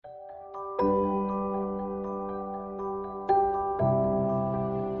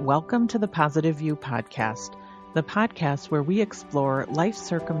welcome to the Positive View Podcast, the podcast where we explore life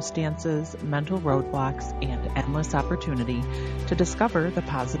circumstances, mental roadblocks, and endless opportunity to discover the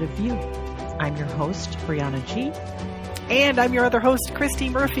positive view. I'm your host, Brianna G. And I'm your other host, Christy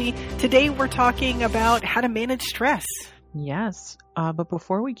Murphy. Today we're talking about how to manage stress. Yes, but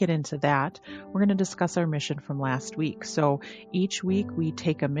before we get into that, we're going to discuss our mission from last week. So each week we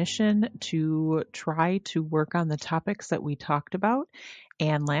take a mission to try to work on the topics that we talked about.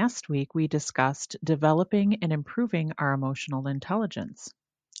 And last week we discussed developing and improving our emotional intelligence.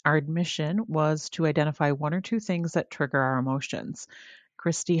 Our mission was to identify one or two things that trigger our emotions.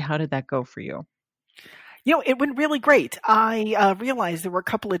 Christy, how did that go for you? You know, it went really great. I realized there were a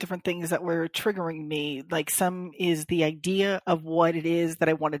couple of different things that were triggering me. Like some is the idea of what it is that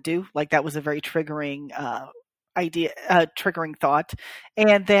I want to do. Like that was a very triggering triggering thought.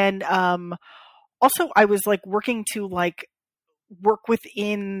 And then also I was like working to work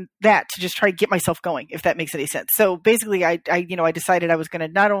within that to just try to get myself going, if that makes any sense. So basically I decided I was going to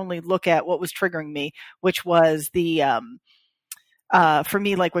not only look at what was triggering me, which was the for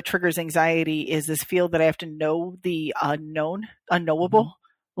me, like what triggers anxiety is this feel that I have to know the unknowable.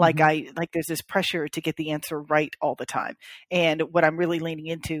 Mm-hmm. There's this pressure to get the answer right all the time. And what I'm really leaning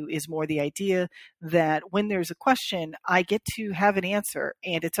into is more the idea that when there's a question, I get to have an answer,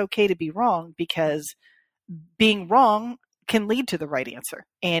 and it's okay to be wrong, because being wrong can lead to the right answer.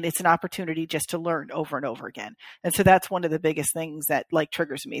 And it's an opportunity just to learn over and over again. And so that's one of the biggest things that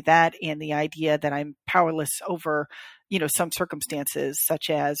triggers me, that and the idea that I'm powerless over, some circumstances, such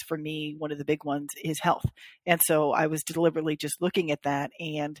as for me, one of the big ones is health. And so I was deliberately just looking at that.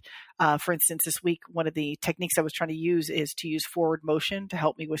 And for instance, this week, one of the techniques I was trying to use is to use forward motion to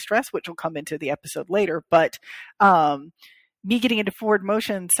help me with stress, which will come into the episode later. But me getting into forward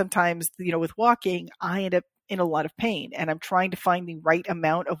motion, sometimes, with walking, I end up in a lot of pain, and I'm trying to find the right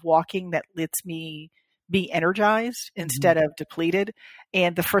amount of walking that lets me be energized instead of depleted.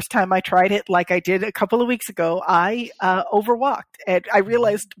 And the first time I tried it, like I did a couple of weeks ago, I overwalked, and I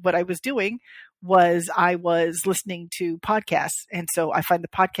realized what I was doing was I was listening to podcasts. And so I find the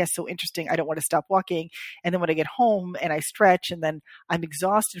podcast so interesting, I don't want to stop walking. And then when I get home and I stretch and then I'm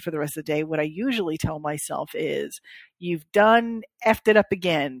exhausted for the rest of the day, what I usually tell myself is, you've done effed it up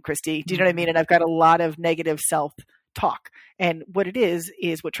again, Christy. Do you know what I mean? And I've got a lot of negative self-talk. And what it is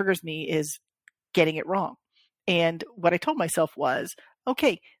what triggers me is getting it wrong. And what I told myself was,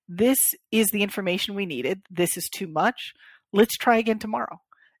 okay, this is the information we needed. This is too much. Let's try again tomorrow.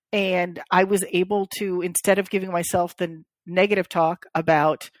 And I was able to, instead of giving myself the negative talk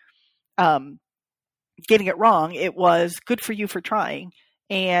about getting it wrong, it was good for you for trying.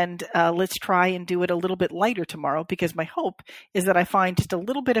 And let's try and do it a little bit lighter tomorrow, because my hope is that I find just a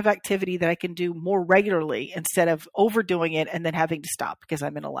little bit of activity that I can do more regularly instead of overdoing it and then having to stop because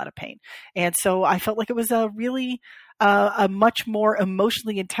I'm in a lot of pain. And so I felt like it was a really a much more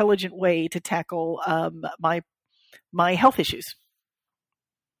emotionally intelligent way to tackle my health issues.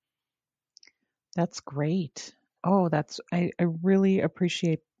 That's great. Oh, I really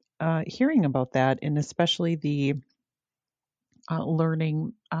appreciate hearing about that, and especially the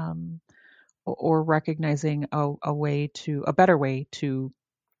learning or recognizing a better way to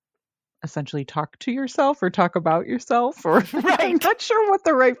essentially talk to yourself or talk about yourself, or right. I'm not sure what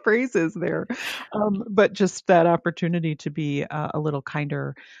the right phrase is there, but just that opportunity to be a little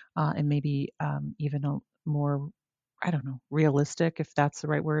kinder and maybe even a more, I don't know, realistic, if that's the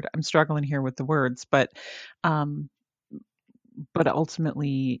right word. I'm struggling here with the words, but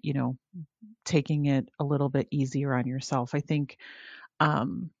ultimately, taking it a little bit easier on yourself. I think,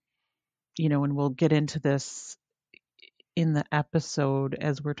 and we'll get into this in the episode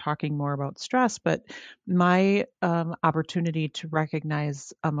as we're talking more about stress, but my opportunity to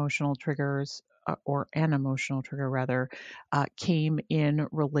recognize emotional triggers or an emotional trigger rather came in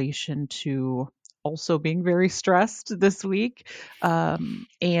relation to also being very stressed this week,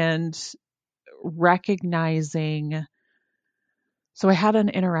 and recognizing. So I had an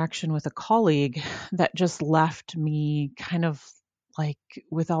interaction with a colleague that just left me kind of like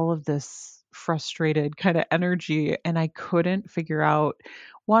with all of this frustrated kind of energy, and I couldn't figure out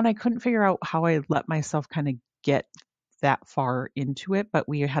how I let myself kind of get that far into it. But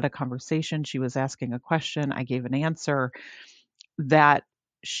we had a conversation. She was asking a question. I gave an answer that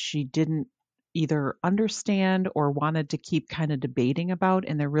she didn't either understand or wanted to keep kind of debating about.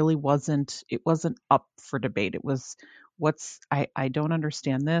 And it wasn't up for debate. It was, I don't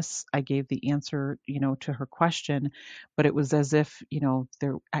understand this. I gave the answer, to her question, but it was as if,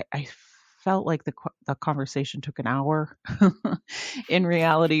 I felt like the conversation took an hour. In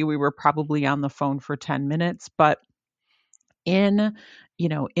reality, we were probably on the phone for 10 minutes, but in,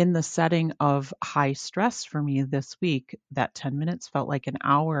 in the setting of high stress for me this week, that 10 minutes felt like an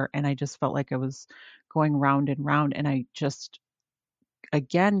hour, and I just felt like I was going round and round. And I just,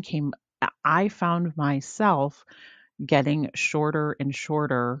 again, I found myself getting shorter and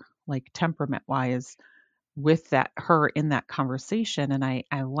shorter, like temperament wise, with her in that conversation. And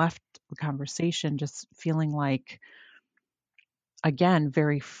I left the conversation just feeling like, again,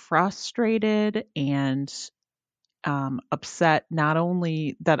 very frustrated and upset, not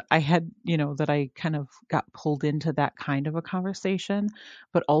only that I had, that I kind of got pulled into that kind of a conversation,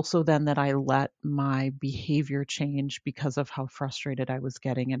 but also then that I let my behavior change because of how frustrated I was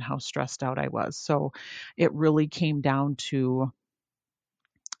getting and how stressed out I was. So it really came down to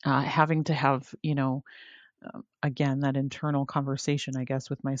having to have, again, that internal conversation, I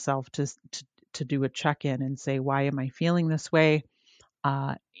guess, with myself to do a check in and say, why am I feeling this way?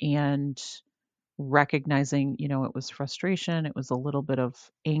 And recognizing, it was frustration, it was a little bit of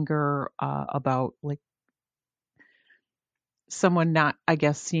anger about like someone not, I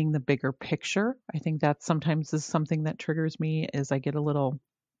guess, seeing the bigger picture. I think that sometimes is something that triggers me is I get a little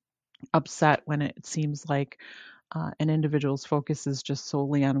upset when it seems like an individual's focus is just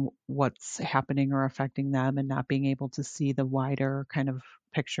solely on what's happening or affecting them and not being able to see the wider kind of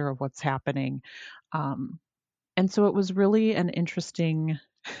picture of what's happening. Um, and so it was really an interesting,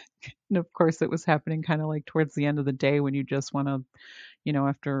 and of course, it was happening kind of like towards the end of the day when you just want to,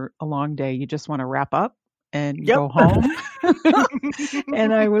 after a long day, you just want to wrap up and Yep. go home.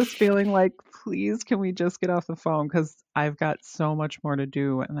 And I was feeling like, please, can we just get off the phone? Because I've got so much more to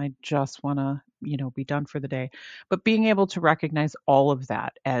do and I just want to, be done for the day. But being able to recognize all of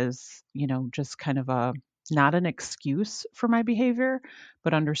that as, just kind of not an excuse for my behavior,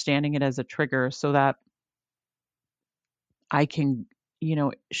 but understanding it as a trigger so that I can,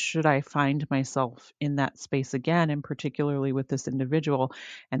 should I find myself in that space again, and particularly with this individual.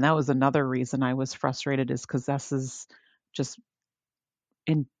 And that was another reason I was frustrated, is because this is just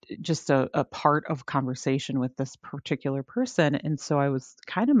in just a part of conversation with this particular person. And so I was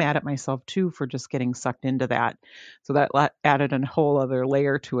kind of mad at myself too for just getting sucked into that. So that added a whole other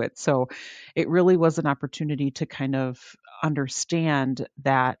layer to it. So it really was an opportunity to kind of understand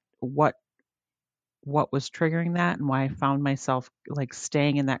that what was triggering that and why I found myself like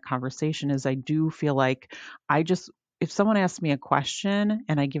staying in that conversation is I do feel like if someone asks me a question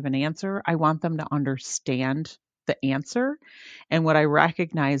and I give an answer, I want them to understand the answer. And what I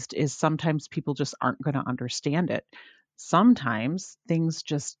recognized is sometimes people just aren't going to understand it. Sometimes things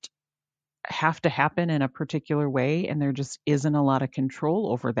just have to happen in a particular way and there just isn't a lot of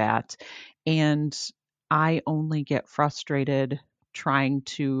control over that. And I only get frustrated trying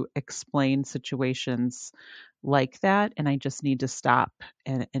to explain situations like that, and I just need to stop.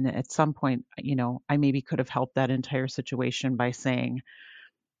 And at some point, I maybe could have helped that entire situation by saying,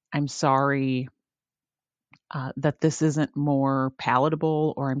 I'm sorry that this isn't more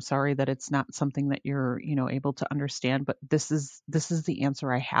palatable, or I'm sorry that it's not something that you're, able to understand, but this is the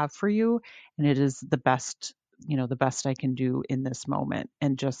answer I have for you, and it is the best I can do in this moment,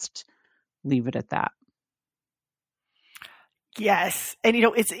 and just leave it at that. Yes. And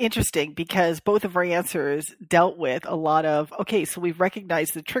it's interesting because both of our answers dealt with a lot of, okay, so we've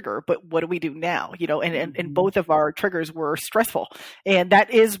recognized the trigger, but what do we do now? And Mhm. both of our triggers were stressful. And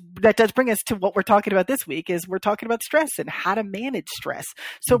that does bring us to what we're talking about this week is we're talking about stress and how to manage stress.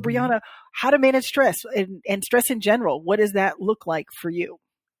 So Mhm. Brianna, how to manage stress and stress in general, what does that look like for you?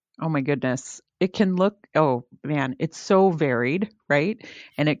 Oh my goodness. It can look, oh man, it's so varied, right?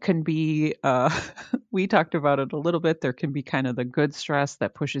 And it can be, we talked about it a little bit. There can be kind of the good stress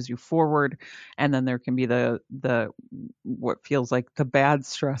that pushes you forward. And then there can be what feels like the bad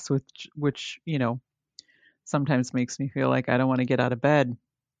stress, which, sometimes makes me feel like I don't want to get out of bed.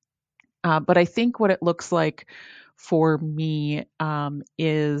 But I think what it looks like for me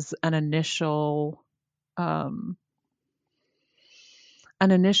is um, an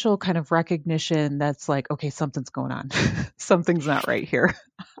initial kind of recognition that's like, okay, something's going on. Something's not right here.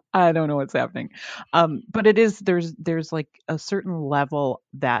 I don't know what's happening. But there's like a certain level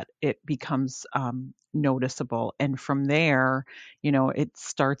that it becomes noticeable. And from there, it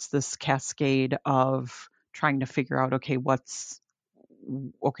starts this cascade of trying to figure out, okay,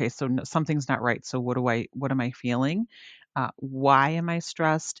 okay, so something's not right. So what am I feeling? Why am I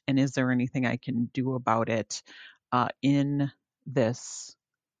stressed? And is there anything I can do about it in this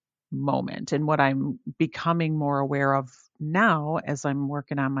moment? And what I'm becoming more aware of now as I'm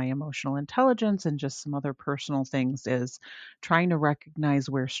working on my emotional intelligence and just some other personal things is trying to recognize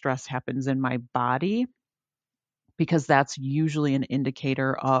where stress happens in my body, because that's usually an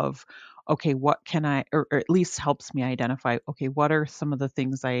indicator of, okay, what can I, or at least helps me identify, okay, what are some of the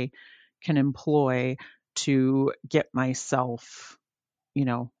things I can employ to get myself,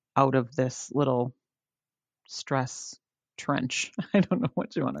 out of this little stress trench. I don't know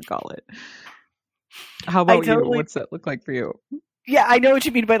what you want to call it. How I about you? totally What's that look like for you? Yeah, I know what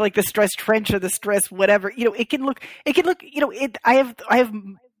you mean by like the stress trench or the stress whatever. It can look, I have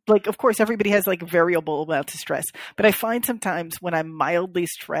like, of course, everybody has like variable amounts of stress, but I find sometimes when I'm mildly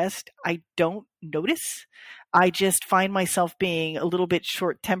stressed, I don't notice. I just find myself being a little bit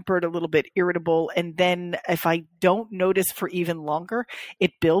short tempered, a little bit irritable. And then if I don't notice for even longer,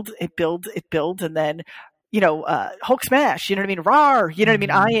 it builds, it builds, it builds. And then, Hulk smash, you know what I mean? Rar, you know what I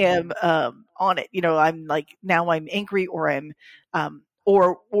mean? I Mm-hmm. am, on it. I'm like, now I'm angry, or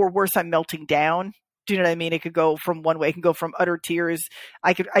worse, I'm melting down. Do you know what I mean? It could go from one way. It can go from utter tears.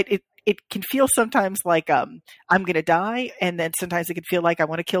 It can feel sometimes like I'm gonna die, and then sometimes it can feel like I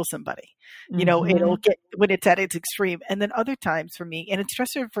want to kill somebody. It'll Mm-hmm. get when it's at its extreme, and then other times for me, and it's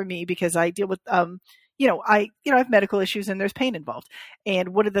stressor for me because I deal with I have medical issues and there's pain involved. And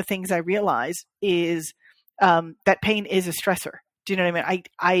one of the things I realize is that pain is a stressor. Do you know what I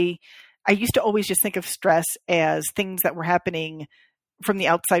mean? I used to always just think of stress as things that were happening from the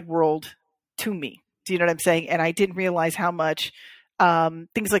outside world to me. Do you know what I'm saying? And I didn't realize how much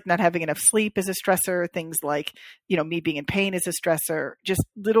things like not having enough sleep is a stressor, things like, me being in pain is a stressor, just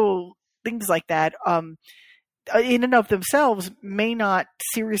little things like that, in and of themselves may not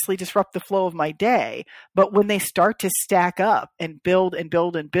seriously disrupt the flow of my day. But when they start to stack up and build and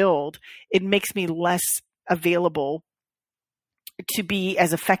build and build, it makes me less available to be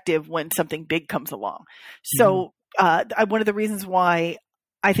as effective when something big comes along. Mm-hmm. So, one of the reasons why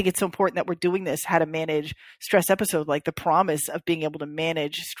I think it's so important that we're doing this how to manage stress episode, like the promise of being able to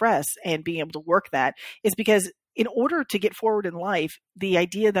manage stress and being able to work that, is because in order to get forward in life, the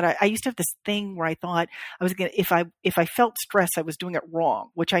idea that I used to have this thing where I thought I was going to, if I felt stress, I was doing it wrong,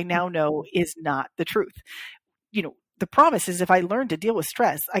 which I now know is not the truth. The promise is if I learn to deal with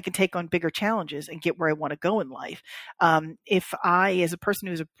stress, I can take on bigger challenges and get where I want to go in life. If I, as a person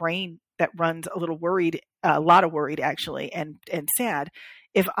who's a brain that runs a little worried, a lot of worried actually, and sad,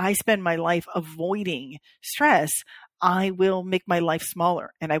 if I spend my life avoiding stress, I will make my life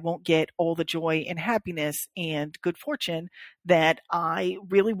smaller and I won't get all the joy and happiness and good fortune that I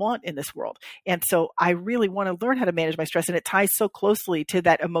really want in this world. And so I really want to learn how to manage my stress. And it ties so closely to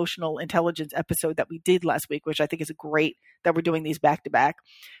that emotional intelligence episode that we did last week, which I think is great that we're doing these back to back,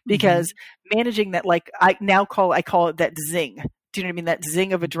 Mm-hmm. because managing that, like I call it that zing. Do you know what I mean? That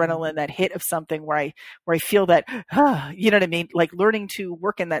zing of adrenaline, that hit of something where I feel that, you know what I mean? Like learning to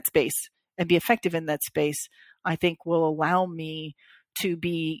work in that space and be effective in that space, I think will allow me to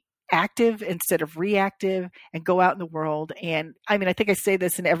be active instead of reactive and go out in the world. And I mean, I think I say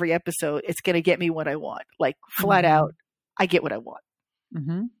this in every episode, it's going to get me what I want. Like flat Mm-hmm. out, I get what I want.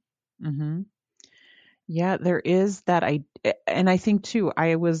 Mm-hmm. Mm-hmm. Yeah, there is that. And I think too,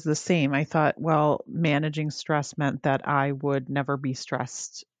 I was the same. I thought, well, managing stress meant that I would never be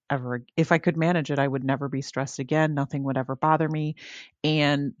stressed ever. If I could manage it, I would never be stressed again. Nothing would ever bother me.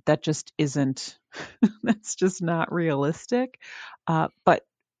 And that just isn't, that's just not realistic. But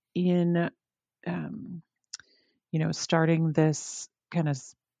in, um, starting this kind of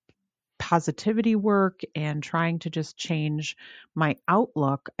positivity work and trying to just change my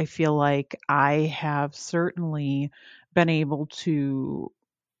outlook, I feel like I have certainly been able to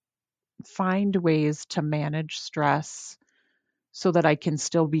find ways to manage stress so that I can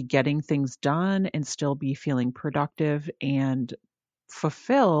still be getting things done and still be feeling productive and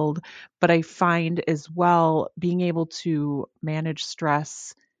fulfilled. But I find as well being able to manage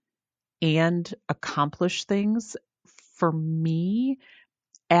stress and accomplish things for me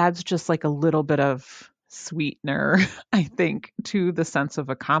adds just like a little bit of sweetener I think to the sense of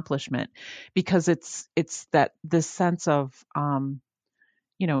accomplishment, because it's that this sense of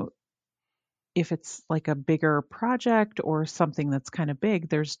you know if it's like a bigger project or something that's kind of big,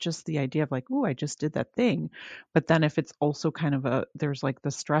 there's just the idea of like, oh, I just did that thing. But then if it's also kind of there's like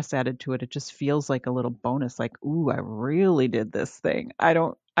the stress added to it, it just feels like a little bonus, like, ooh, I really did this thing. I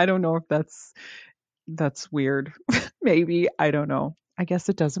don't know if that's weird. Maybe. I don't know. I guess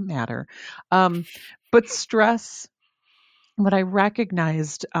it doesn't matter. Um, but stress, what I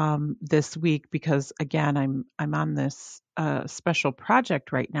recognized this week, because again, I'm on this special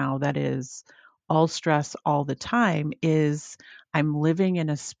project right now that is all stress all the time, is I'm living in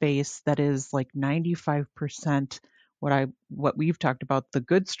a space that is like 95% what we've talked about, the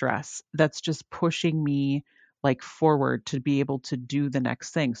good stress that's just pushing me like forward to be able to do the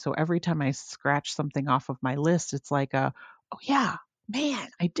next thing. So every time I scratch something off of my list, it's like oh yeah, man,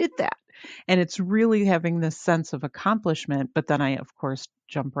 I did that. And it's really having this sense of accomplishment. But then I, of course,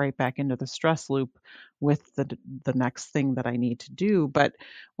 jump right back into the stress loop with the next thing that I need to do. But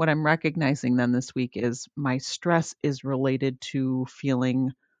what I'm recognizing then this week is my stress is related to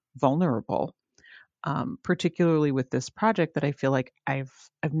feeling vulnerable, particularly with this project that I feel like I've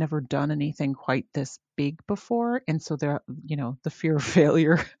never done anything quite this big before, and so there, the fear of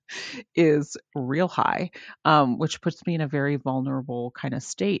failure is real high, which puts me in a very vulnerable kind of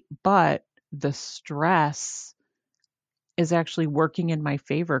state. But the stress is actually working in my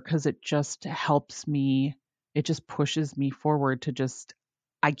favor because it just helps me. It just pushes me forward to just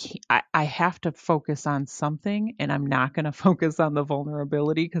I can't, I have to focus on something, and I'm not going to focus on the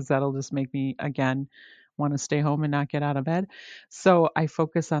vulnerability because that'll just make me again want to stay home and not get out of bed. So I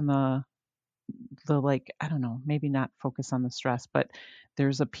focus on the like, I don't know, maybe not focus on the stress, but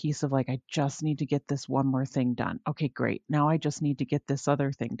there's a piece of like, I just need to get this one more thing done. Okay, great. Now I just need to get this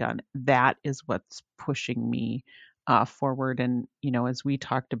other thing done. That is what's pushing me forward. And, as we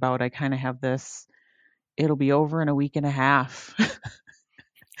talked about, I kind of have this, it'll be over in a week and a half.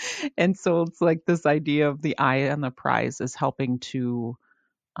 And so it's like this idea of the eye on the prize is helping to,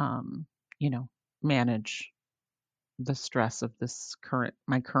 um, you know, manage the stress of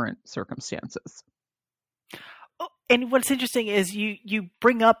my current circumstances. And what's interesting is you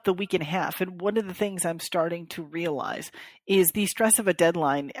bring up the week and a half, and one of the things I'm starting to realize is the stress of a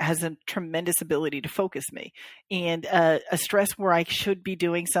deadline has a tremendous ability to focus me, and a stress where I should be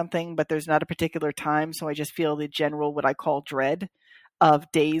doing something but there's not a particular time, so I just feel the general what I call dread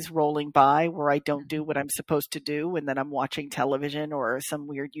of days rolling by where I don't do what I'm supposed to do, and then I'm watching television or some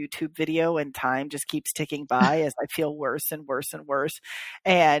weird YouTube video, and time just keeps ticking by as I feel worse and worse and worse,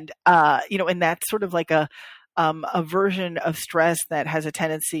 and and that's sort of like a version of stress that has a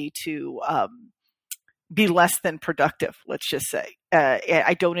tendency to be less than productive, let's just say.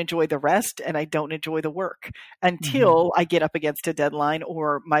 I don't enjoy the rest and I don't enjoy the work until I get up against a deadline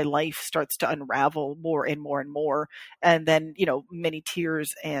or my life starts to unravel more and more and more. And then, many tears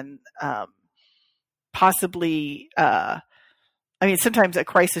and possibly sometimes a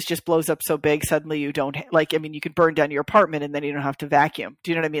crisis just blows up so big, suddenly you don't you could burn down your apartment and then you don't have to vacuum.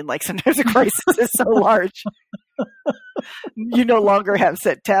 Do you know what I mean? Like sometimes a crisis is so large, you no longer have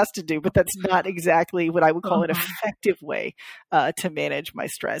set tasks to do, but that's not exactly what I would call an effective way to manage my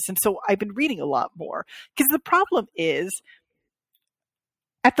stress. And so I've been reading a lot more because the problem is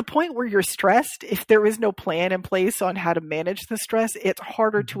at the point where you're stressed, if there is no plan in place on how to manage the stress, it's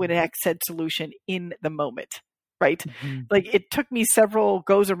harder to enact said solution in the moment. Right? Like it took me several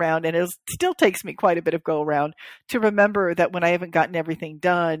goes around, and it still takes me quite a bit of go around to remember that when I haven't gotten everything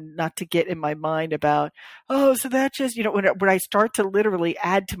done, not to get in my mind about, so that just, when I start to literally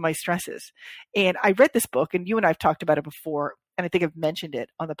add to my stresses. And I read this book, and you and I have talked about it before, and I think I've mentioned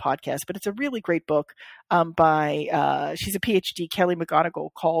it on the podcast, but it's a really great book by, she's a PhD, Kelly McGonigal,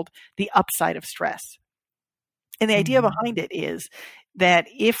 called The Upside of Stress. And the idea behind it is that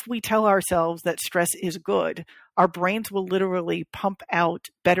if we tell ourselves that stress is good, our brains will literally pump out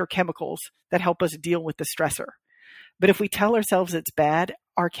better chemicals that help us deal with the stressor. But if we tell ourselves it's bad,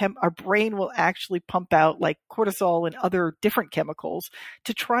 our brain will actually pump out like cortisol and other different chemicals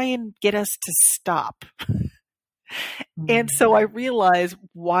to try and get us to stop. And so I realized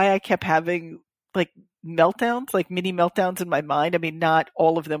why I kept having like meltdowns, like mini meltdowns in my mind. I mean, not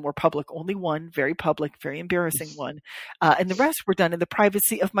all of them were public, only one very public, very embarrassing one. And the rest were done in the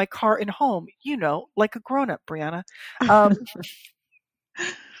privacy of my car and home, like a grown-up, Brianna.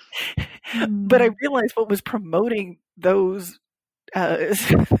 But I realized what was promoting those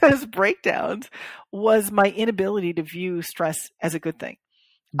those breakdowns was my inability to view stress as a good thing.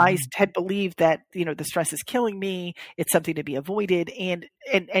 I had believed that, the stress is killing me. It's something to be avoided. And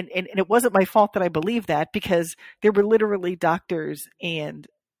it wasn't my fault that I believed that, because there were literally doctors and,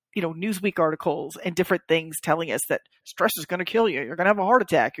 Newsweek articles and different things telling us that stress is going to kill you. You're going to have a heart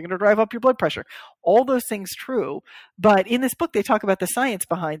attack. You're going to drive up your blood pressure. All those things true. But in this book, they talk about the science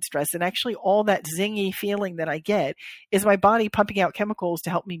behind stress, and actually all that zingy feeling that I get is my body pumping out chemicals to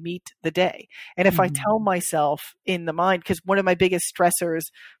help me meet the day. And if I tell myself in the mind, because one of my biggest stressors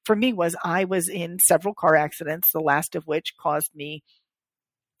for me was I was in several car accidents, the last of which caused me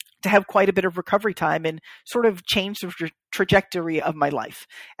to have quite a bit of recovery time and sort of change the trajectory of my life.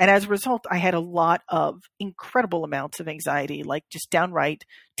 And as a result, I had a lot of incredible amounts of anxiety, like just downright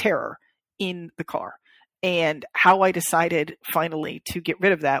terror in the car. And how I decided finally to get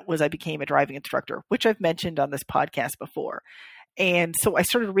rid of that was I became a driving instructor, which I've mentioned on this podcast before. And so I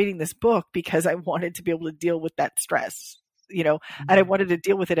started reading this book because I wanted to be able to deal with that stress, and I wanted to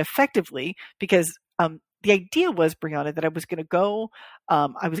deal with it effectively because the idea was, Brianna, that I was going to go,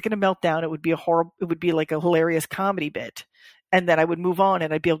 I was going to melt down. It would be it would be like a hilarious comedy bit. And then I would move on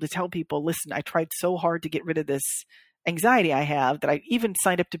and I'd be able to tell people, listen, I tried so hard to get rid of this anxiety I have that I even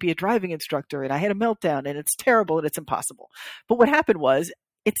signed up to be a driving instructor and I had a meltdown and it's terrible and it's impossible. But what happened was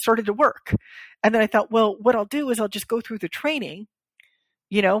it started to work. And then I thought, well, what I'll do is I'll just go through the training,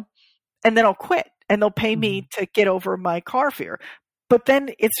 you know, and then I'll quit and they'll pay Mhm. me to get over my car fear. But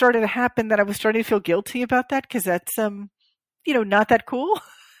then it started to happen that I was starting to feel guilty about that because that's, not that cool.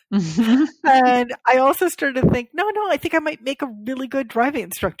 Mhm. And I also started to think, no, I think I might make a really good driving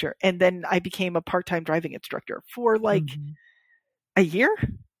instructor. And then I became a part-time driving instructor for like Mhm. a year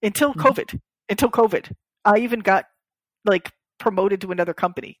until Mhm. COVID. Until COVID, I even got like promoted to another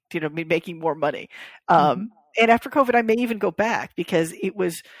company, me making more money. Mhm. And after COVID, I may even go back because it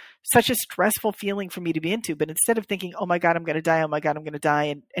was such a stressful feeling for me to be into. But instead of thinking, oh my God, I'm going to die, oh my God, I'm going to die,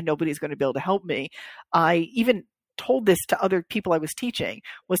 and nobody's going to be able to help me, I even told this to other people I was teaching,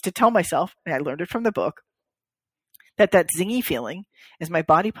 was to tell myself, and I learned it from the book, that zingy feeling is my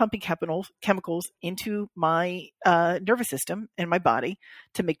body pumping chemicals into my nervous system and my body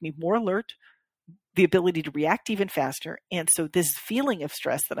to make me more alert, the ability to react even faster. And so this feeling of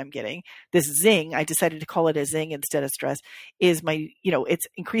stress that I'm getting, this zing, I decided to call it a zing instead of stress, is it's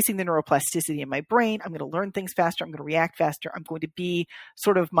increasing the neuroplasticity in my brain. I'm going to learn things faster. I'm going to react faster. I'm going to be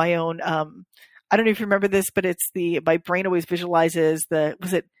sort of my own, I don't know if you remember this, but my brain always visualizes the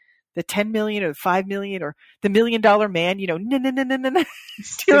 10 million or the 5 million or the $1 million man, no, no, no, no, no, no. Do you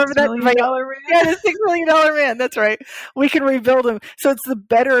Six remember that? million dollar Yeah, man. the $6 million man. That's right. We can rebuild him. So it's the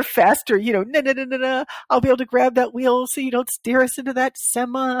better, faster, no, no, no, no, no. I'll be able to grab that wheel so you don't steer us into that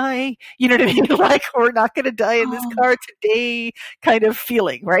semi. You know what I mean? Like, we're not going to die in this Oh. car today kind of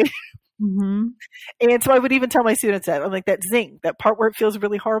feeling, right? Mhm. And so I would even tell my students that I'm like, that zing, that part where it feels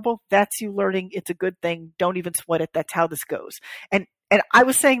really horrible, that's you learning it's a good thing. Don't even sweat it. That's how this goes. And I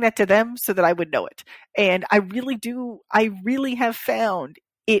was saying that to them so that I would know it. And I really have found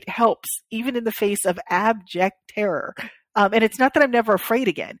it helps even in the face of abject terror. And it's not that I'm never afraid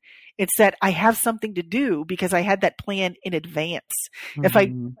again. It's that I have something to do because I had that plan in advance. If I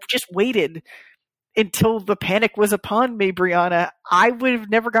Mhm. just waited until the panic was upon me, Brianna, I would have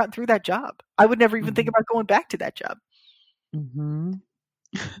never gotten through that job. I would never even think Mhm. about going back to that job. Mhm.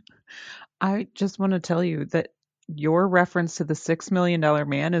 I just want to tell you that your reference to the $6 million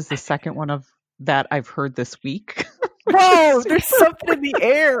man is the second one of that I've heard this week, which is Whoa, there's super. something in the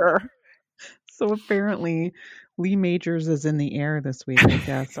air. So apparently, Lee Majors is in the air this week. I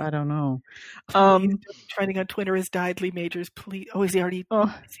guess I don't know. Please, Um. trending on Twitter has died. Lee Majors, please. Oh, is he already?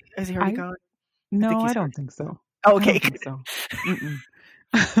 Oh, Is he already I gone? I think no, I he's don't already. think so. Oh, I okay. don't think so. Mm-mm.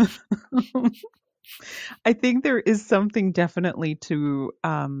 I think there is something definitely to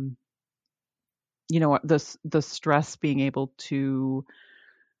the stress being able to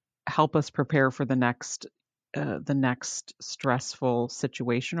help us prepare for the next stressful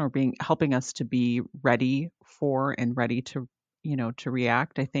situation, or being helping us to be ready for and ready to to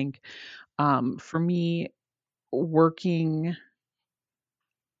react. I think for me, working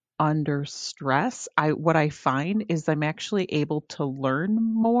under stress, I what I find is I'm actually able to learn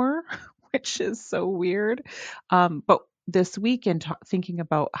more, which is so weird. But this weekend, thinking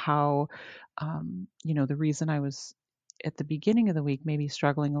about how, the reason I was at the beginning of the week maybe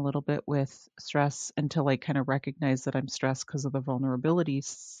struggling a little bit with stress until I kind of recognized that I'm stressed because of the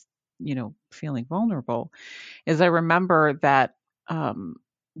vulnerabilities, feeling vulnerable, is I remember that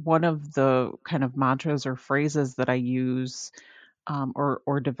one of the kind of mantras or phrases that I use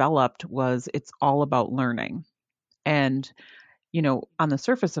or developed was it's all about learning. And on the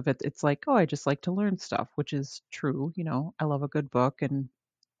surface of it, it's like, oh, I just like to learn stuff, which is true. I love a good book and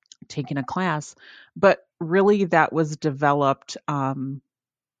taking a class, but really that was developed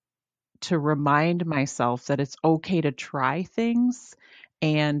to remind myself that it's okay to try things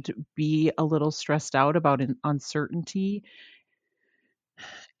and be a little stressed out about an uncertainty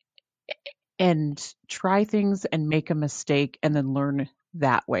and try things and make a mistake and then learn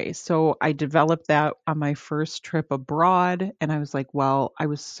that way. So I developed that on my first trip abroad. And I was like, well, I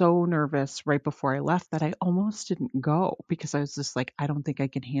was so nervous right before I left that I almost didn't go because I was just like, I don't think I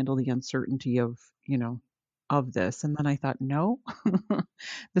can handle the uncertainty of this. And then I thought, no,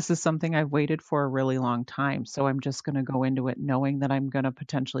 this is something I've waited for a really long time. So I'm just going to go into it knowing that I'm going to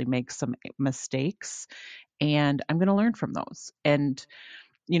potentially make some mistakes and I'm going to learn from those. And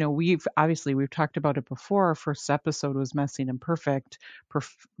we've talked about it before. Our first episode was messy and imperfect.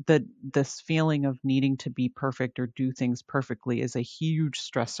 This feeling of needing to be perfect or do things perfectly is a huge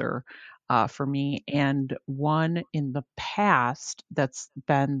stressor for me, and one in the past that's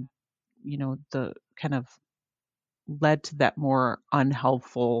been the kind of led to that more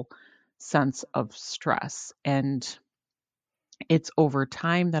unhelpful sense of stress. And it's over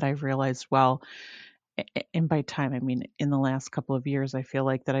time that I've realized, well, and by time, I mean in the last couple of years, I feel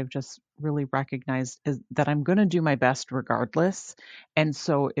like that I've just really recognized that I'm going to do my best regardless. And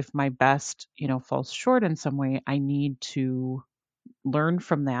so if my best, falls short in some way, I need to learn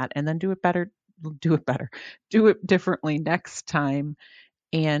from that and then do it better, do it differently next time.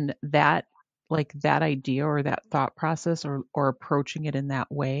 And that, like that idea or that thought process or approaching it in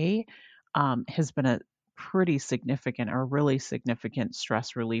that way has been a pretty significant or really significant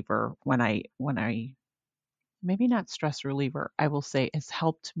stress reliever when I maybe not stress reliever, I will say has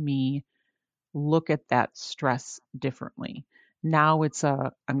helped me look at that stress differently. Now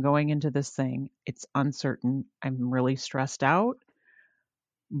I'm going into this thing, it's uncertain, I'm really stressed out,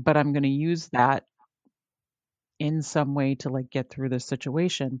 but I'm going to use that in some way to like get through this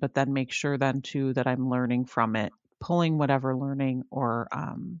situation, but then make sure then too that I'm learning from it, pulling whatever learning or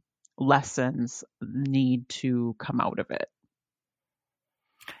lessons need to come out of it.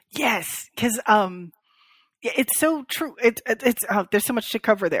 Yes, because it's so true. It's there's so much to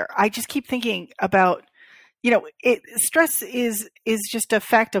cover there. I just keep thinking about, stress is just a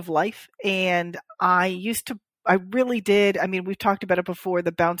fact of life, and I really did. I mean, we've talked about it before,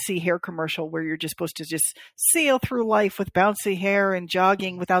 the bouncy hair commercial where you're just supposed to just sail through life with bouncy hair and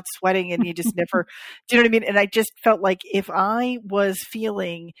jogging without sweating, and you just never, do you know what I mean? And I just felt like if I was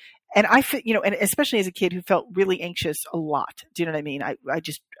feeling, and and especially as a kid who felt really anxious a lot, do you know what I mean?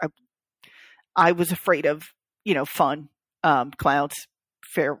 I was afraid of, fun, clowns,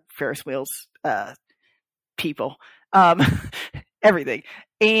 Ferris wheels, people, um, everything.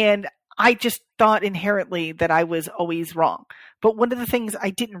 And I just thought inherently that I was always wrong. But one of the things I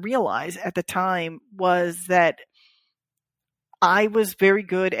didn't realize at the time was that I was very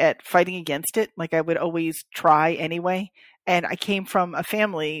good at fighting against it. Like I would always try anyway. And I came from a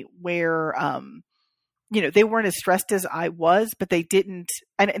family where, they weren't as stressed as I was, but they didn't,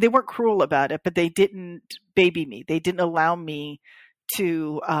 and they weren't cruel about it, but they didn't baby me. They didn't allow me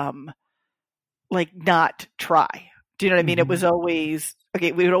to, not try. Do you know what I mean? It Mm-hmm. was always,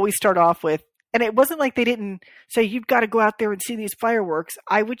 okay, we would always start off with, and it wasn't like they didn't say, you've got to go out there and see these fireworks.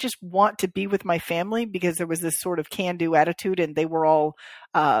 I would just want to be with my family because there was this sort of can do attitude, and they were all,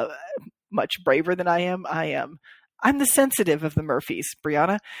 uh, much braver than I am. I'm the sensitive of the Murphys,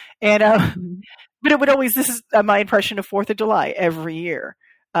 Brianna. And, Mm-hmm. but it would always, this is my impression of 4th of July every year.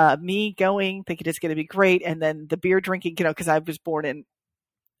 Me going, thinking it's going to be great. And then the beer drinking, because I was born in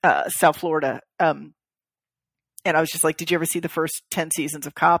South Florida. And I was just like, did you ever see the first 10 seasons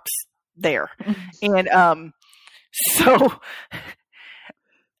of Cops? There. And so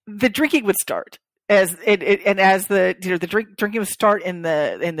the drinking would start as and as the drinking would start in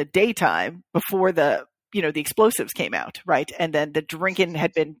the daytime before the explosives came out, right? And then the drinking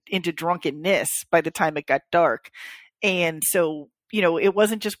had been into drunkenness by the time it got dark. And so, it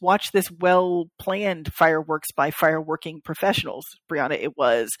wasn't just watch this well planned fireworks by fireworking professionals, Brianna. It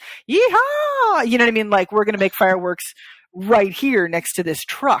was, yeehaw! You know what I mean? Like, we're going to make fireworks right here next to this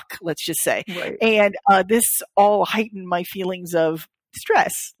truck, let's just say. Right. And this all heightened my feelings of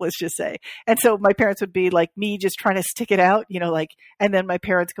stress, let's just say. And so my parents would be like me just trying to stick it out, and then my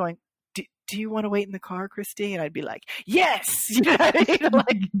parents going, do you want to wait in the car, Christy? And I'd be like, yes. You know what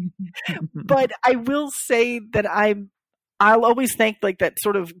I mean? But I will say that I'll always thank like that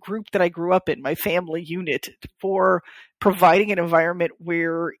sort of group that I grew up in, my family unit, for providing an environment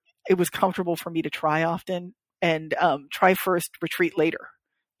where it was comfortable for me to try often and try first, retreat later.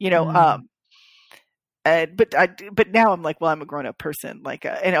 You know, Mm. but now I'm like, well, I'm a grown up person.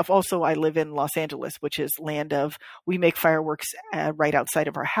 And I live in Los Angeles, which is land of, we make fireworks right outside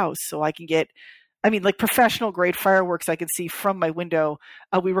of our house. So I can get, like professional grade fireworks I can see from my window.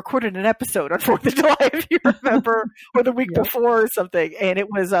 We recorded an episode on 4th of July, if you remember, or the week Yep. before or something. And it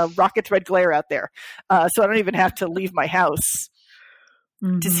was rockets red glare out there. So I don't even have to leave my house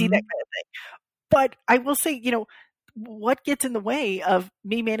to see that Mm-hmm. kind of thing. But I will say, what gets in the way of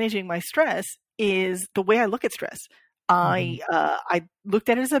me managing my stress is the way I look at stress. Mm-hmm. I looked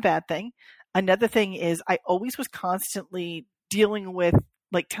at it as a bad thing. Another thing is I always was constantly dealing with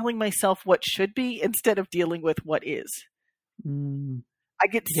like telling myself what should be instead of dealing with what is. Mm. I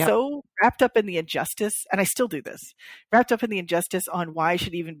get Yep. so wrapped up in the injustice, and I still do this, wrapped up in the injustice on why I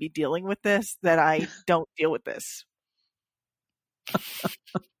should even be dealing with this, that I don't deal with this.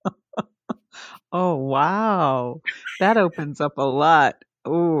 Oh, wow. That opens up a lot.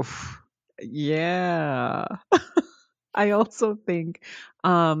 Oof. Yeah. I also think,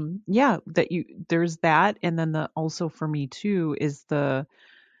 yeah, that there's that. And then also for me too is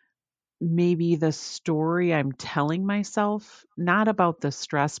maybe the story I'm telling myself, not about the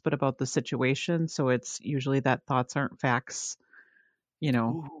stress, but about the situation. So it's usually that thoughts aren't facts, you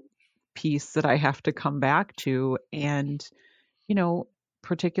know, Ooh. piece that I have to come back to. And, you know,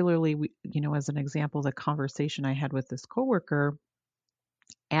 particularly, as an example, the conversation I had with this coworker,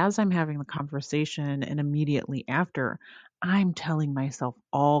 as I'm having the conversation and immediately after, I'm telling myself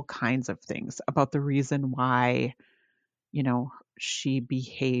all kinds of things about the reason why, she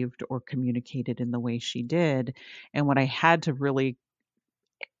behaved or communicated in the way she did. And what I had to really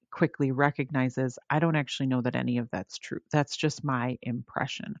quickly recognize is I don't actually know that any of that's true. That's just my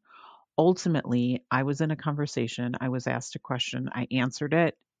impression. Ultimately, I was in a conversation, I was asked a question, I answered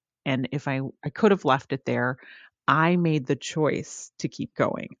it, and if I could have left it there, I made the choice to keep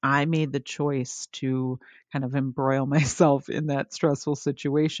going. I made the choice to kind of embroil myself in that stressful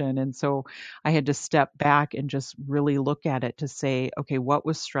situation, and so I had to step back and just really look at it to say, okay, what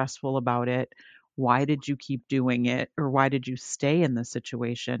was stressful about it? Why did you keep doing it, or why did you stay in the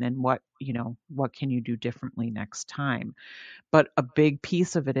situation, and what can you do differently next time? But a big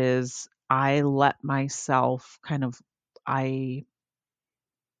piece of it is I let myself I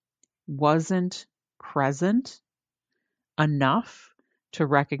wasn't present enough to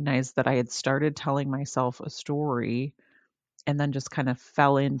recognize that I had started telling myself a story and then just kind of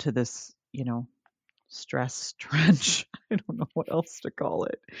fell into this, stress trench. I don't know what else to call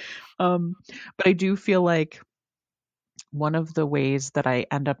it. But I do feel like one of the ways that I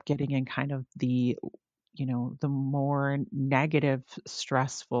end up getting in kind of the more negative,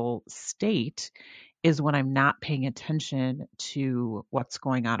 stressful state is when I'm not paying attention to what's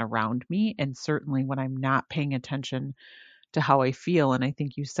going on around me. And certainly when I'm not paying attention to how I feel. And I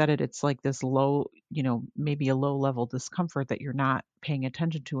think you said it, it's like this low, maybe a low level discomfort that you're not paying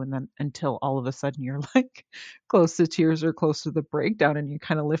attention to. And then until all of a sudden you're like close to tears or close to the breakdown and you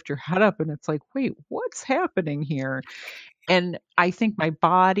kind of lift your head up and it's like, wait, what's happening here? And I think my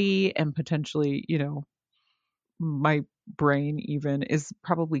body and potentially, my brain even is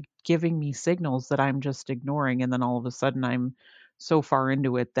probably giving me signals that I'm just ignoring. And then all of a sudden I'm so far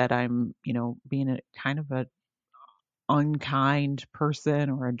into it that I'm, being a kind of a unkind person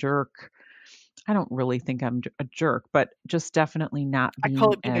or a jerk. I don't really think I'm a jerk, but just definitely not I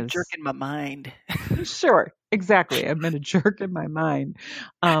call being it being a jerk as in my mind. sure. Exactly. I've been a jerk in my mind.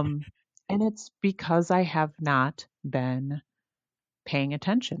 Um, and it's because I have not been paying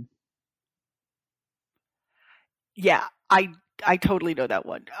attention. Yeah, I totally know that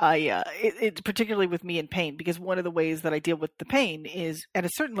one. It's particularly with me in pain because one of the ways that I deal with the pain is at a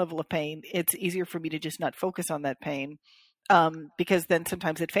certain level of pain, it's easier for me to just not focus on that pain, because then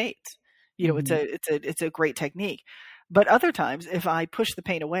sometimes it fades. It's Hmm. a great technique. But other times, if I push the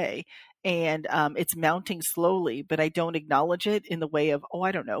pain away and it's mounting slowly, but I don't acknowledge it in the way of, oh,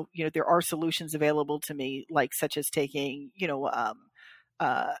 I don't know, there are solutions available to me, like such as taking,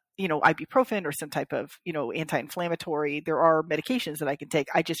 ibuprofen or some type of, anti-inflammatory. There are medications that I can take.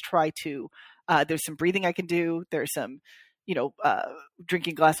 I just try to, there's some breathing I can do. There's some, you know, uh,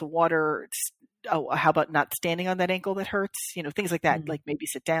 drinking a glass of water. Oh, how about not standing on that ankle that hurts? Things like that. Mm. Like maybe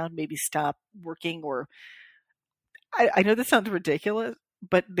sit down, maybe stop working. Or I know this sounds ridiculous,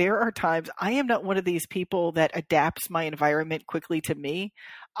 but there are times I am not one of these people that adapts my environment quickly to me.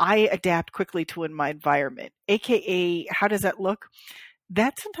 I adapt quickly to my environment. AKA, how does that look?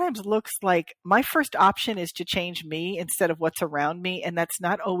 That sometimes looks like my first option is to change me instead of what's around me. And that's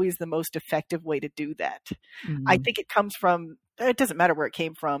not always the most effective way to do that. I Mm. think it comes from, it doesn't matter where it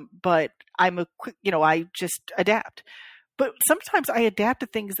came from, but I'm a quick, I just adapt. But sometimes I adapt to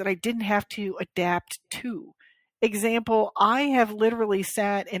things that I didn't have to adapt to. Example, I have literally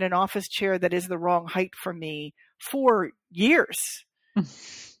sat in an office chair that is the wrong height for me for years. Do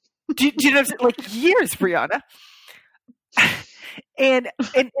you know what I'm saying? Like years, Brianna. And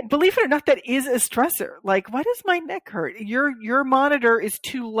believe it or not, that is a stressor. Like, why does my neck hurt? Your monitor is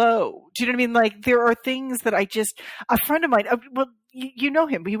too low. Do you know what I mean? Like, there are things that a friend of mine, well, you know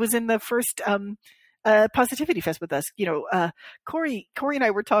him. He was in the first Positivity Fest with us. Corey and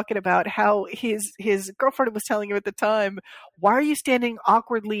I were talking about how his girlfriend was telling him at the time, why are you standing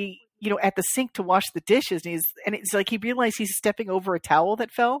awkwardly, at the sink to wash the dishes? And it's like he realized he's stepping over a towel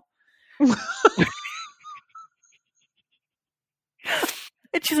that fell.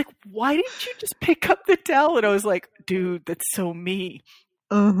 And she's like, why didn't you just pick up the towel? And I was like, dude, that's so me.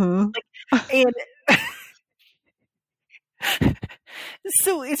 Uh-huh. And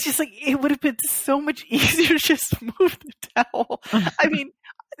so it's just like, it would have been so much easier to just move the towel. I mean,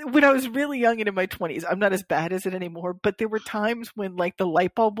 when I was really young and in my 20s, I'm not as bad as it anymore, but there were times when like the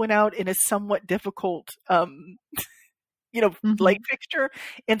light bulb went out in a somewhat difficult light Mhm. fixture.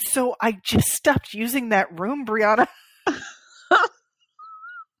 And so I just stopped using that room, Brianna.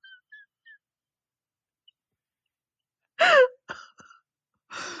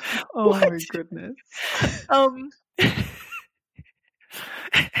 Oh What? my goodness. Um,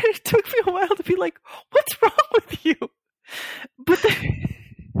 it took me a while to be like, what's wrong with you? But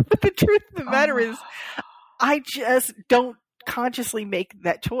but the truth of the matter Oh. is, I just don't consciously make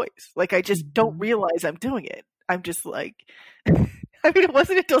that choice. Like, I just don't Mhm. realize I'm doing it. I'm just like, I mean, it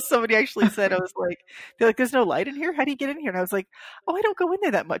wasn't until somebody actually said, I was like, they're like, there's no light in here. How do you get in here? And I was like, oh, I don't go in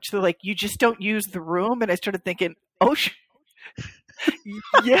there that much. They're like, you just don't use the room. And I started thinking, oh,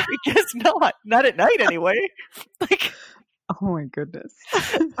 yeah, I guess not. Not at night anyway. Like, Oh my goodness.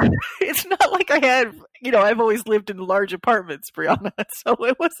 it's not like I had, I've always lived in large apartments, Brianna. So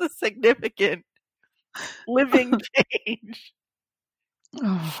it was a significant living change.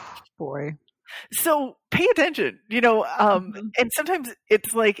 Oh boy. So pay attention, Mhm. and sometimes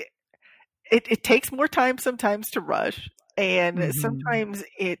it's like it takes more time sometimes to rush, and Mhm. sometimes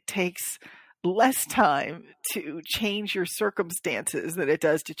it takes less time to change your circumstances than it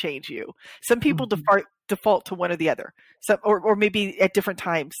does to change you. Some people Mhm. default to one or the other. Or maybe at different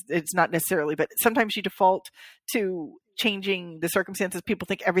times, it's not necessarily, but sometimes you default to changing the circumstances. People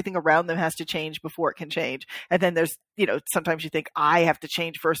think everything around them has to change before it can change. And then there's, sometimes you think I have to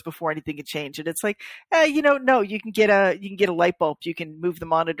change first before anything can change. And it's like, no, you can get a light bulb. You can move the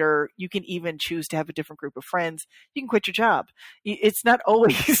monitor. You can even choose to have a different group of friends. You can quit your job. It's not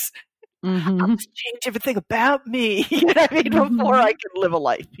always I Mhm. must change everything about me, you know what I mean, before I Mhm. can live a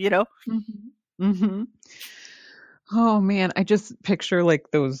life. Mhm. Mhm. Oh man, I just picture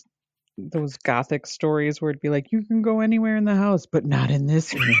like those gothic stories where it'd be like you can go anywhere in the house, but not in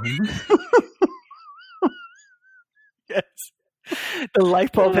this room. Yes. The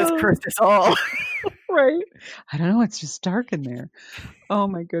light bulb has Oh, cursed us all. right. I don't know, it's just dark in there. Oh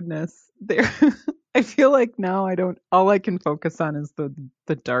my goodness. There I feel like now I don't all I can focus on is the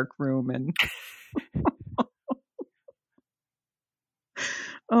dark room and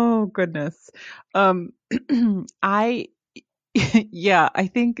oh goodness. Um I yeah, I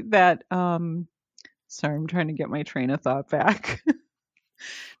think that sorry, I'm trying to get my train of thought back.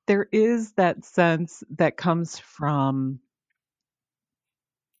 There is that sense that comes from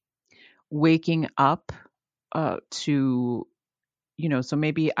waking up to so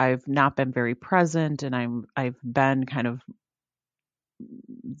maybe I've not been very present and I've been kind of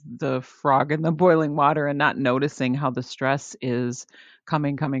the frog in the boiling water and not noticing how the stress is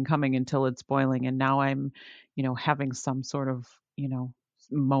coming until it's boiling and now I'm having some sort of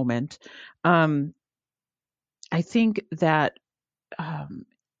moment. um I think that um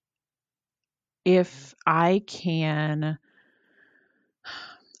if I can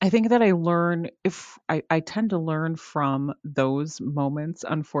I think that I learn if I tend to learn from those moments,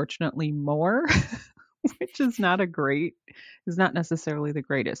 unfortunately, more, which is not necessarily the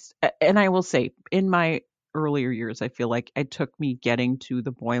greatest. And I will say, in my earlier years, I feel like it took me getting to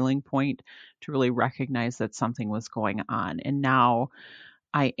the boiling point to really recognize that something was going on. And now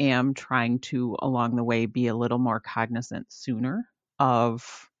I am trying to, along the way, be a little more cognizant sooner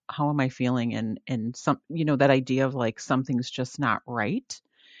of how am I feeling and that idea of like something's just not right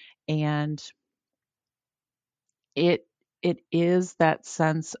and it it is that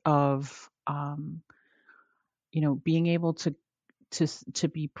sense of being able to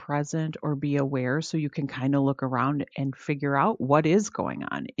be present or be aware so you can kind of look around and figure out what is going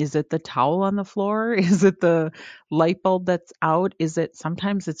on. Is it the towel on the floor? Is it the light bulb that's out? Is it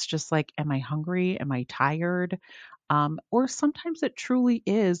sometimes it's just like, am I hungry? Am I tired? Or sometimes it truly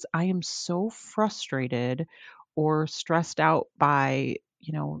is, I am so frustrated or stressed out by,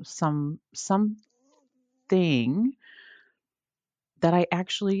 something that I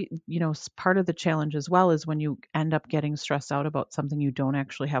actually, part of the challenge as well is when you end up getting stressed out about something you don't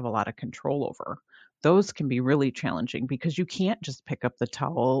actually have a lot of control over. Those can be really challenging because you can't just pick up the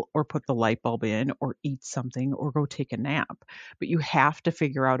towel or put the light bulb in or eat something or go take a nap. But you have to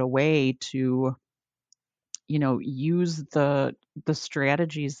figure out a way to, use the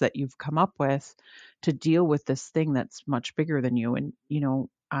strategies that you've come up with to deal with this thing that's much bigger than you. And,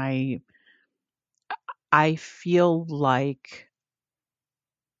 I feel like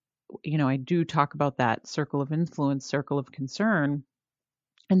I do talk about that circle of influence, circle of concern.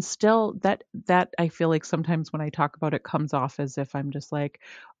 And still that I feel like sometimes when I talk about it comes off as if I'm just like,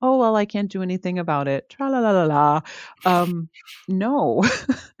 oh well, I can't do anything about it. Tra la la la la. No,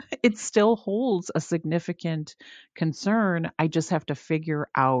 it still holds a significant concern. I just have to figure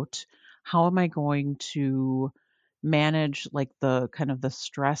out how am I going to manage like the kind of the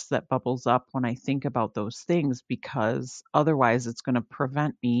stress that bubbles up when I think about those things, because otherwise it's going to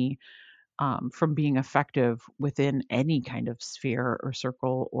prevent me from being effective within any kind of sphere or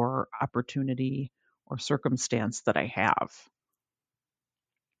circle or opportunity or circumstance that I have.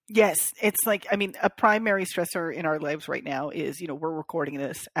 Yes, it's like, I mean, a primary stressor in our lives right now is, we're recording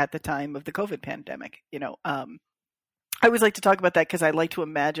this at the time of the COVID pandemic. I always like to talk about that because I like to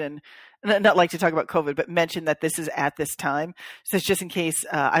imagine, not like to talk about COVID, but mention that this is at this time. So it's just in case,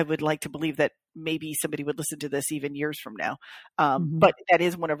 I would like to believe that maybe somebody would listen to this even years from now. Mm-hmm. But that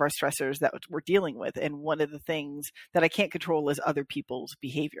is one of our stressors that we're dealing with. And one of the things that I can't control is other people's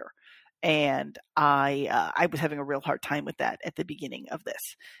behavior. And I was having a real hard time with that at the beginning of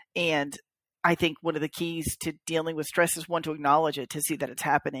this. And I think one of the keys to dealing with stress is, one, to acknowledge it, to see that it's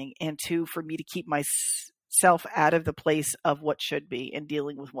happening, and two, for me to keep myself out of the place of what should be and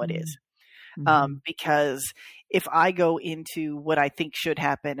dealing with what is. Mm-hmm. Because if I go into what I think should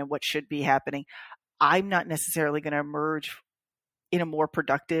happen and what should be happening, I'm not necessarily going to emerge in a more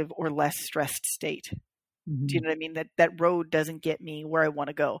productive or less stressed state. Mm-hmm. Do you know what I mean? That road doesn't get me where I want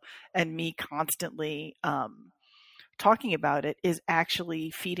to go. And me constantly talking about it is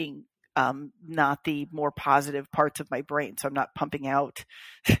actually feeding not the more positive parts of my brain. So I'm not pumping out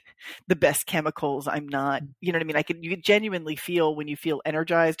the best chemicals. I'm not, you know what I mean? You can genuinely feel when you feel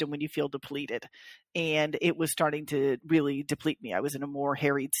energized and when you feel depleted. And it was starting to really deplete me. I was in a more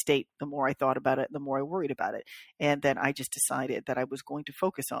harried state. The more I thought about it, the more I worried about it. And then I just decided that I was going to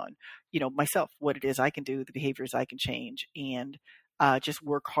focus on, myself, what it is I can do, the behaviors I can change, and just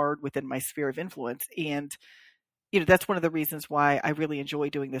work hard within my sphere of influence. And that's one of the reasons why I really enjoy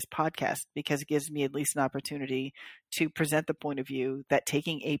doing this podcast, because it gives me at least an opportunity to present the point of view that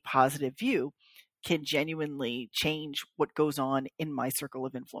taking a positive view can genuinely change what goes on in my circle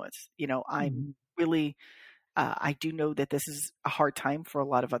of influence. I'm really, I do know that this is a hard time for a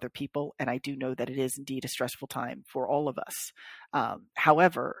lot of other people, and I do know that it is indeed a stressful time for all of us.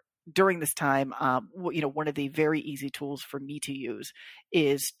 However, during this time, one of the very easy tools for me to use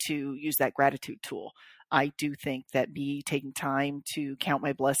is to use that gratitude tool. I do think that me taking time to count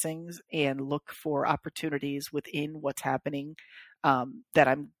my blessings and look for opportunities within what's happening that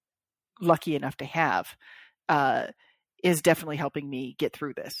I'm lucky enough to have is definitely helping me get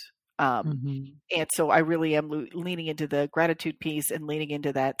through this. And so I really am leaning into the gratitude piece and leaning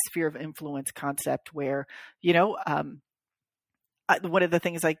into that sphere of influence concept where, one of the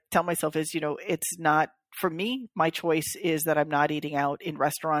things I tell myself is, it's not, for me, my choice is that I'm not eating out in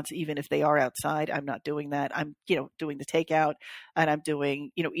restaurants, even if they are outside. I'm not doing that. I'm, doing the takeout, and I'm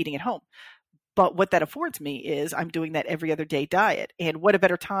doing, eating at home. But what that affords me is I'm doing that every other day diet. And what a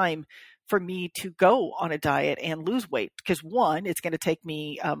better time for me to go on a diet and lose weight. Because one, it's going to take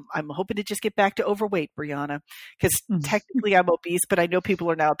me, I'm hoping to just get back to overweight, Brianna, because technically I'm obese, but I know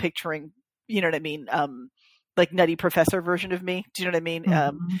people are now picturing, you know what I mean? Like Nutty Professor version of me. Do you know what I mean?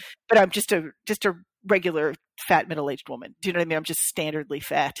 But I'm just a regular fat middle-aged woman. Do you know what I mean? I'm just standardly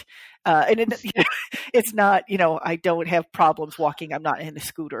fat. And it's not, I don't have problems walking. I'm not in a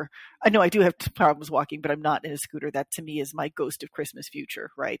scooter. I know I do have problems walking, but I'm not in a scooter. That to me is my ghost of Christmas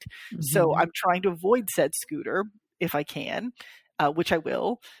future, right? So I'm trying to avoid said scooter if I can, which I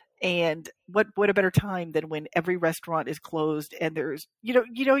will. And what a better time than when every restaurant is closed and there's, you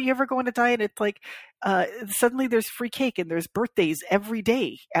ever go on a diet, it's like, suddenly there's free cake and there's birthdays every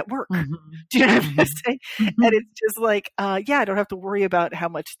day at work. Do you know what I'm saying? And it's just like, I don't have to worry about how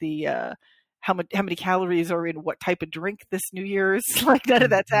much how many calories are in what type of drink this New Year's. Like none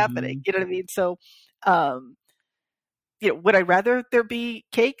of that's happening. You know what I mean? So, would I rather there be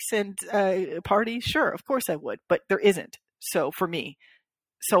cakes and parties? Sure, of course I would, but there isn't. So for me,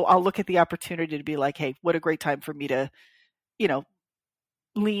 I'll look at the opportunity to be like, hey, what a great time for me to,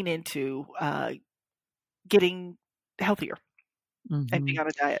 lean into getting healthier and being on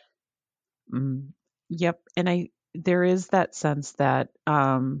a diet. Yep. And there is that sense that,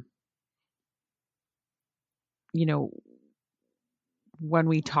 when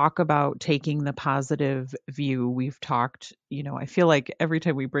we talk about taking the positive view, we've talked, I feel like every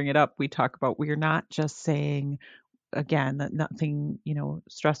time we bring it up, we talk about, we're not just saying, again, that nothing,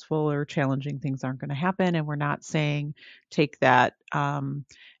 stressful or challenging things aren't going to happen. And we're not saying take that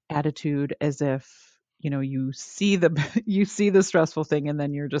attitude as if, you see the stressful thing and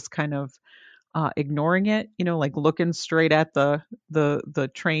then you're just kind of ignoring it, like looking straight at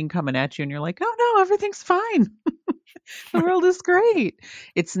the train coming at you and you're like, oh no, everything's fine. The world is great.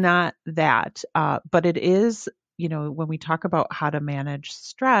 It's not that, but it is, when we talk about how to manage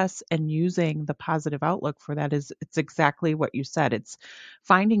stress and using the positive outlook for that, it's exactly what you said. It's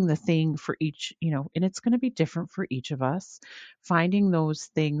finding the thing for each, and it's going to be different for each of us, finding those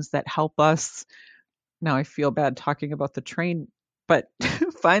things that help us. Now I feel bad talking about the train, but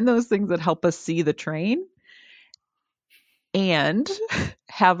find those things that help us see the train and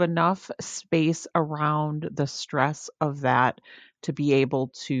have enough space around the stress of that to be able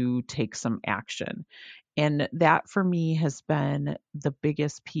to take some action. And that for me has been the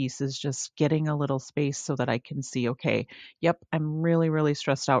biggest piece, is just getting a little space so that I can see, okay, yep, I'm really, really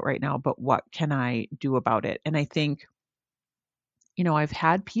stressed out right now, but what can I do about it? And I think, I've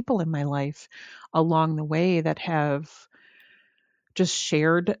had people in my life along the way that have just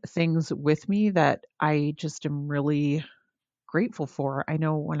shared things with me that I just am really grateful for. I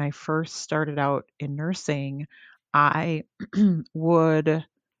know when I first started out in nursing, I would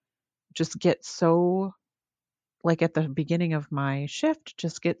just get so, like at the beginning of my shift,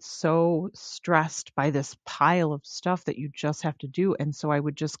 just get so stressed by this pile of stuff that you just have to do. And so I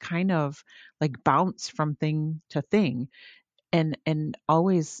would just kind of like bounce from thing to thing, and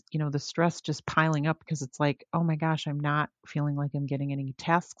always, the stress just piling up, because it's like, oh my gosh, I'm not feeling like I'm getting any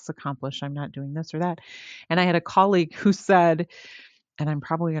tasks accomplished. I'm not doing this or that. And I had a colleague who said, and I'm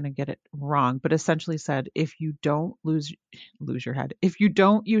probably going to get it wrong, but essentially said, if you don't lose your head, if you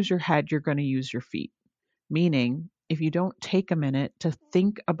don't use your head, you're going to use your feet. Meaning, if you don't take a minute to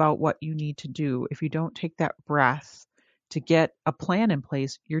think about what you need to do, if you don't take that breath to get a plan in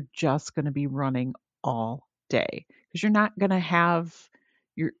place, you're just going to be running all day, because you're not going to have,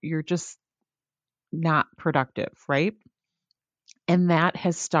 you're just not productive, right? And that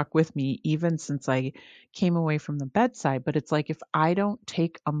has stuck with me even since I came away from the bedside. But it's like, if I don't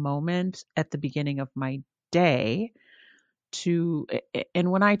take a moment at the beginning of my day to,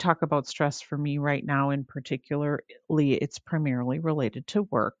 and when I talk about stress for me right now in particularly, it's primarily related to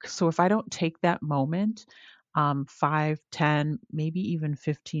work. So if I don't take that moment, 5, 10, maybe even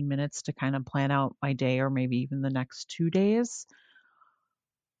 15 minutes to kind of plan out my day, or maybe even the next 2 days,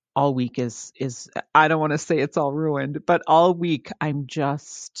 all week is I don't want to say it's all ruined, but all week I'm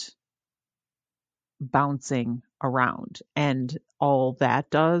just bouncing around. And all that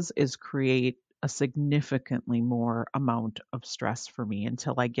does is create a significantly more amount of stress for me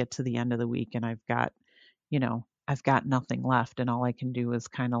until I get to the end of the week and I've got nothing left. And all I can do is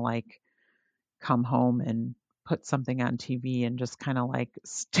kind of like come home and put something on TV and just kind of like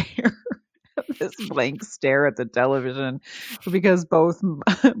stare, this blank stare at the television, because both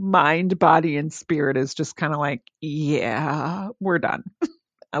mind, body, and spirit is just kind of like, yeah, we're done.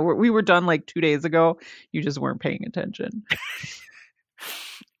 We were done like 2 days ago. You just weren't paying attention.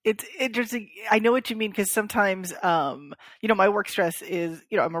 It's interesting. I know what you mean, because sometimes, my work stress is,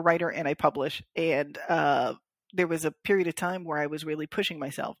 I'm a writer and I publish, and there was a period of time where I was really pushing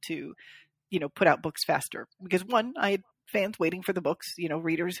myself to, put out books faster, because one, I had fans waiting for the books,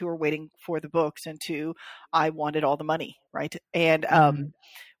 readers who were waiting for the books, and two, I wanted all the money, right? And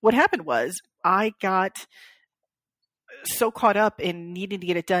what happened was I got so caught up in needing to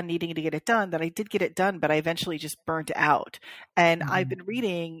get it done that I did get it done, but I eventually just burnt out. And I've been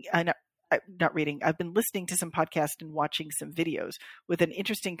reading, not reading, I've been listening to some podcasts and watching some videos with an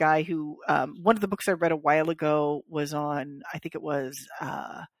interesting guy who, one of the books I read a while ago was on, I think it was,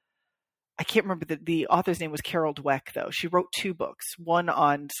 I can't remember, the author's name was Carol Dweck, though. She wrote 2 books, one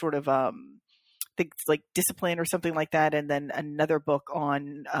on sort of, things like discipline or something like that, and then another book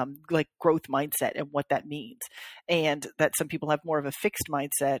on like growth mindset and what that means, and that some people have more of a fixed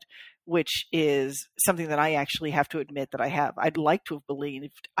mindset, which is something that I actually have to admit that I have. I'd like to have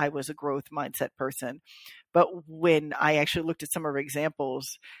believed I was a growth mindset person, but when I actually looked at some of her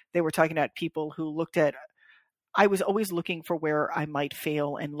examples, they were talking about people who looked at, I was always looking for where I might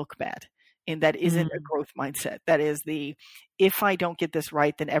fail and look bad. And that isn't a growth mindset. That is if I don't get this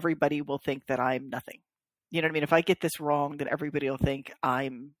right, then everybody will think that I'm nothing. You know what I mean? If I get this wrong, then everybody will think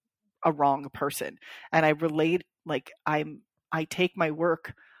I'm a wrong person. And I relate, like I take my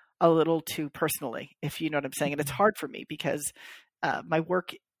work a little too personally, if you know what I'm saying. And it's hard for me because my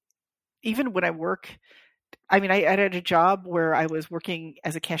work, even when I work, I had a job where I was working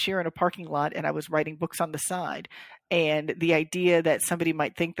as a cashier in a parking lot and I was writing books on the side. And the idea that somebody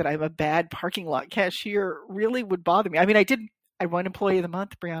might think that I'm a bad parking lot cashier really would bother me. I won Employee of the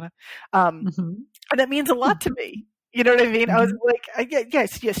Month, Brianna. And that means a lot to me. You know what I mean? I was like,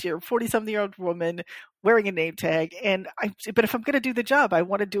 yes, you're a 40-something-year-old woman wearing a name tag. But if I'm going to do the job, I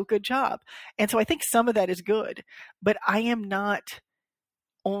want to do a good job. And so I think some of that is good, but I am not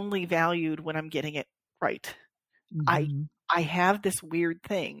only valued when I'm getting it right. I have this weird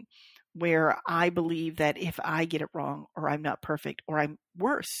thing where I believe that if I get it wrong, or I'm not perfect, or I'm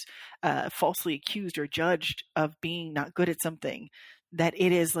worse, falsely accused or judged of being not good at something, that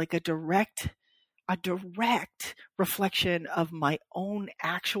it is like a direct reflection of my own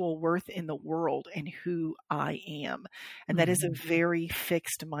actual worth in the world and who I am. And that is a Mhm. very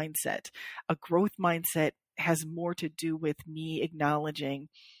fixed mindset. A growth mindset has more to do with me acknowledging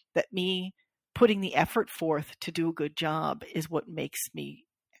that me putting the effort forth to do a good job is what makes me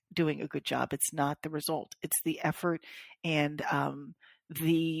doing a good job. It's not the result. It's the effort and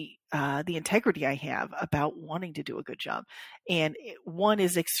the integrity I have about wanting to do a good job. And one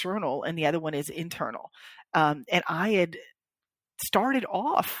is external, and the other one is internal. And I had started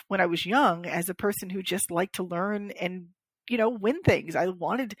off when I was young as a person who just liked to learn and win things. I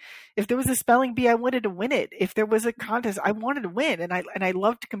wanted, if there was a spelling bee, I wanted to win it. If there was a contest, I wanted to win, and I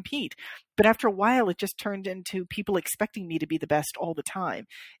loved to compete. But after a while, it just turned into people expecting me to be the best all the time.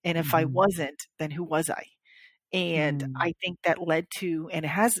 And if I Mhm. wasn't, then who was I? And Mhm. I think that led to, and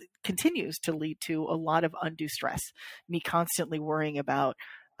has continues to lead to, a lot of undue stress. Me constantly worrying about,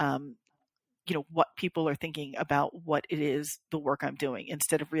 um, what people are thinking about what it is, the work I'm doing,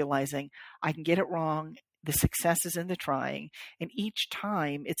 instead of realizing I can get it wrong. The success is in the trying. And each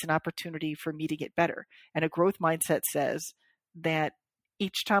time it's an opportunity for me to get better. And a growth mindset says that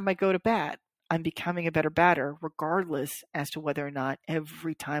each time I go to bat, I'm becoming a better batter, regardless as to whether or not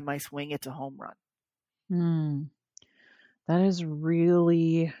every time I swing, it's a home run. Mm. That is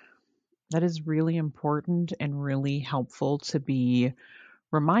really that is really important and really helpful to be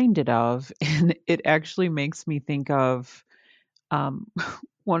reminded of. And it actually makes me think of um,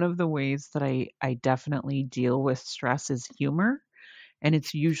 one of the ways that I definitely deal with stress is humor. And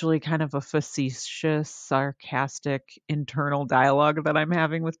it's usually kind of a facetious, sarcastic internal dialogue that I'm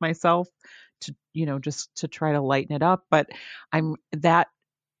having with myself to, just to try to lighten it up. But that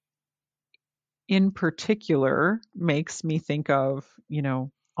in particular makes me think of,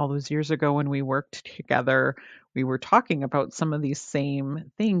 all those years ago when we worked together, we were talking about some of these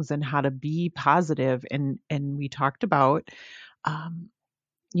same things and how to be positive, and we talked about um,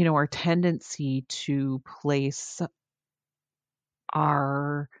 our tendency to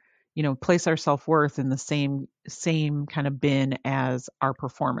our place our self-worth in the same kind of bin as our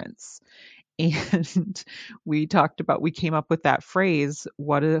performance. And we came up with that phrase,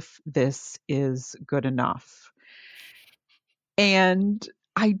 what if this is good enough? And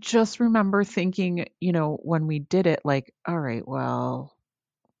I just remember thinking, when we did it, like, all right, well,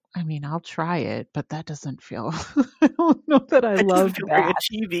 I mean, I'll try it, but that doesn't feel, I don't know that I It doesn't love feel very that.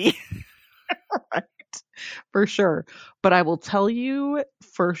 achievy. Right, for sure. But I will tell you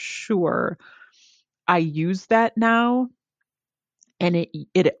for sure, I use that now, and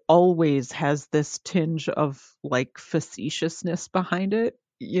it always has this tinge of like facetiousness behind it,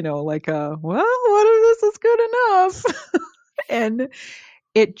 like a, well, what if this is good enough? And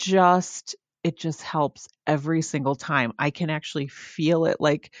it just it just helps every single time. I can actually feel it.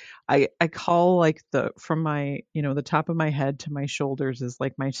 Like I call like the from my, the top of my head to my shoulders is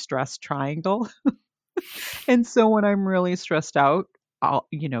like my stress triangle. And so when I'm really stressed out, I'll,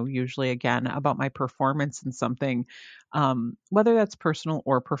 usually again about my performance in something, whether that's personal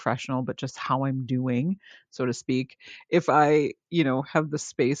or professional, but just how I'm doing, so to speak. If I, have the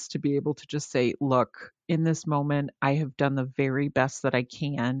space to be able to just say, look, in this moment, I have done the very best that I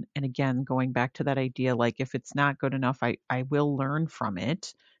can. And again, going back to that idea, like if it's not good enough, I will learn from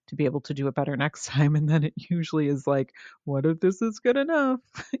it to be able to do it better next time. And then it usually is like, what if this is good enough?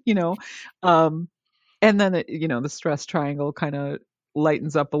 you know, um, and then the stress triangle kind of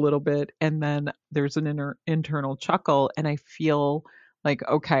lightens up a little bit, and then there's an internal chuckle, and I feel like,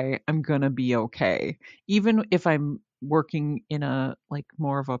 okay, I'm gonna be okay, even if I'm working in a like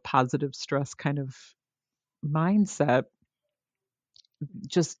more of a positive stress kind of mindset.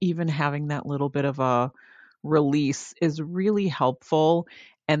 Just even having that little bit of a release is really helpful,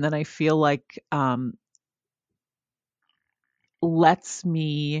 and then I feel like lets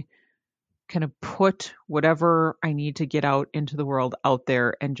me kind of put whatever I need to get out into the world out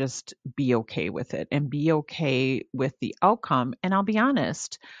there and just be okay with it and be okay with the outcome. And I'll be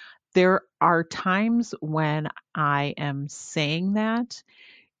honest, there are times when I am saying that,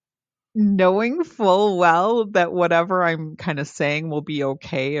 knowing full well that whatever I'm kind of saying will be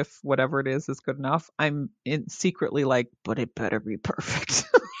okay if whatever it is good enough. Secretly like, but it better be perfect.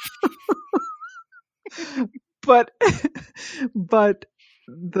 But but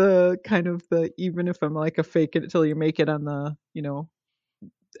the kind of the even if I'm like a fake it till you make it on the,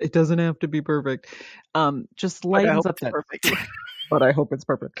 it doesn't have to be perfect. Just But I lightens hope up it's that perfect. but I hope it's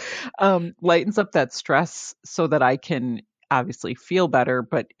perfect. Lightens up that stress so that I can obviously feel better,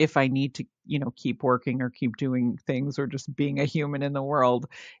 but if I need to, keep working or keep doing things or just being a human in the world,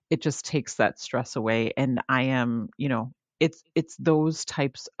 it just takes that stress away. And I am, it's those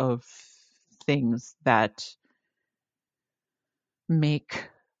types of things that make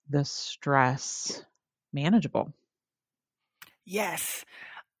the stress manageable. Yes.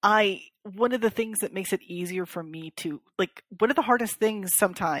 I One of the things that makes it easier for me to like one of the hardest things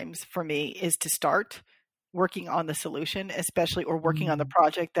sometimes for me is to start working on the solution, especially or working on the Mm-hmm.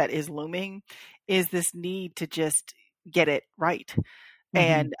 project that is looming, is this need to just get it right. Mm-hmm.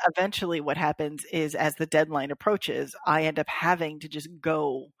 And eventually what happens is as the deadline approaches, I end up having to just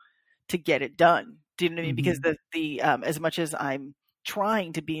go to get it done. Do you know what I mean? Because Mm-hmm. the as much as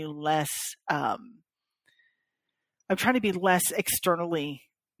trying to be less um I'm trying to be less externally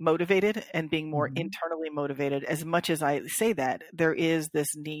motivated and being more Mm-hmm. internally motivated. As much as I say that, there is this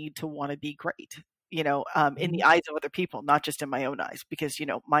need to want to be great, in the eyes of other people, not just in my own eyes, because,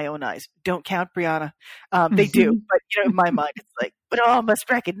 my own eyes don't count, Brianna. They do. Mm-hmm. But, in my mind, it's like, but all must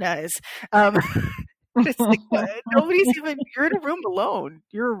recognize. Um, it's like, what? You're in a room alone.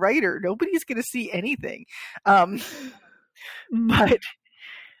 You're a writer. Nobody's going to see anything. Um, but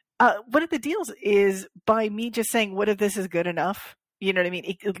one of the deals is by me just saying, what if this is good enough? You know what I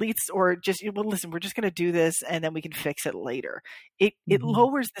mean? It leads, or just, well, listen, we're just going to do this and then we can fix it later. It Mm-hmm.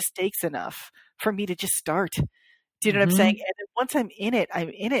 lowers the stakes enough for me to just start. Do you know what I'm saying? Mm-hmm. And then once I'm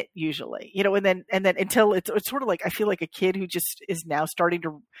in it usually, and then until it's sort of like, I feel like a kid who just is now starting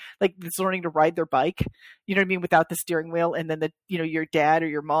to, like, is learning to ride their bike, you know what I mean? Without the steering wheel. And then your dad or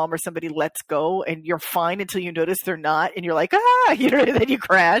your mom or somebody lets go and you're fine until you notice they're not. And you're like, and then you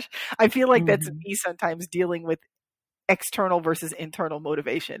crash. I feel like that's Mm-hmm. me sometimes dealing with external versus internal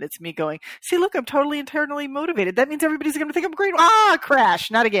motivation. It's me going, see, look, I'm totally internally motivated. That means everybody's going to think I'm great. Crash.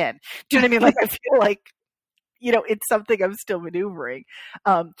 Not again. Do you know what I mean? Like, I feel like, it's something I'm still maneuvering.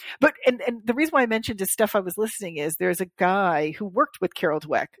 But and the reason why I mentioned his stuff I was listening is there's a guy who worked with Carol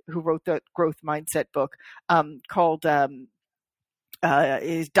Dweck who wrote the growth mindset book called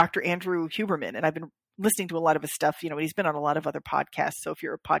is Dr. Andrew Huberman, and I've been listening to a lot of his stuff. He's been on a lot of other podcasts. So if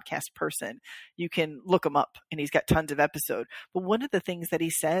you're a podcast person, you can look him up, and he's got tons of episodes. But one of the things that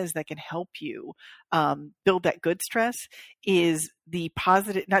he says that can help you build that good stress is the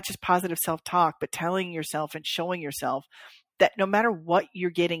positive, not just positive self-talk, but telling yourself and showing yourself that no matter what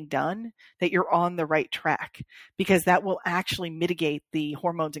you're getting done, that you're on the right track, because that will actually mitigate the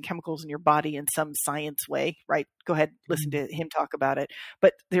hormones and chemicals in your body in some science way, right? Go ahead, listen to him talk about it.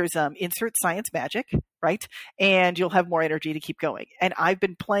 But there's insert science magic, right? And you'll have more energy to keep going. And I've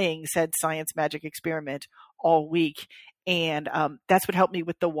been playing said science magic experiment all week. And that's what helped me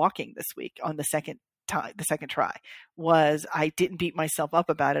with the walking this week on the second time. The second try was I didn't beat myself up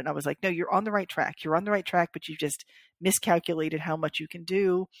about it. And I was like, no, you're on the right track. You're on the right track, but you just miscalculated how much you can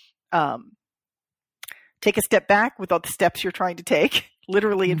do. Um, Take a step back with all the steps you're trying to take,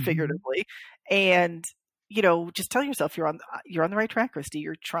 literally and Mm-hmm. figuratively, and just tell yourself you're on the right track, Christy.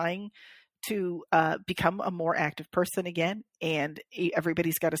 You're trying to become a more active person again, and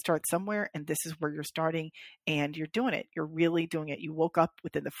everybody's got to start somewhere, and this is where you're starting, and you're doing it. You're really doing it. You woke up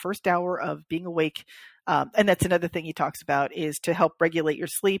within the first hour of being awake, and that's another thing he talks about is to help regulate your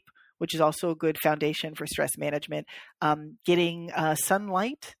sleep, which is also a good foundation for stress management. Getting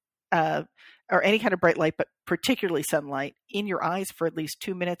sunlight. Or any kind of bright light, but particularly sunlight in your eyes for at least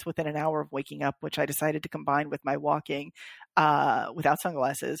 2 minutes within an hour of waking up, which I decided to combine with my walking without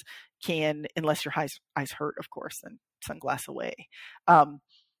sunglasses, unless your eyes hurt, of course, then sunglass away, um,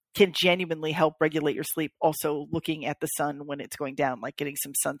 can genuinely help regulate your sleep. Also, looking at the sun when it's going down, like getting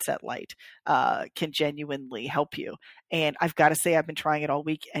some sunset light, can genuinely help you. And I've got to say, I've been trying it all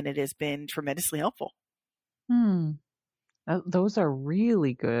week, and it has been tremendously helpful. Hmm. Those are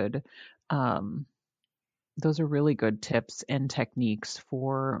really good. Um, those are really good tips and techniques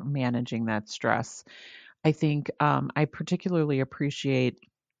for managing that stress. I think I particularly appreciate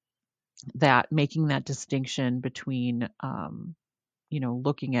that making that distinction between,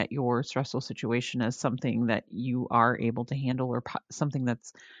 looking at your stressful situation as something that you are able to handle or something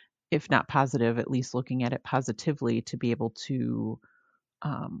that's, if not positive, at least looking at it positively to be able to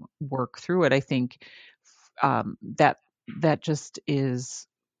work through it. I think that just is,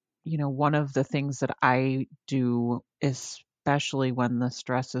 one of the things that I do, especially when the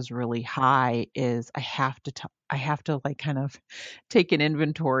stress is really high, is I have to like kind of take an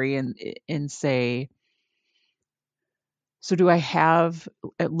inventory and say, so do I have,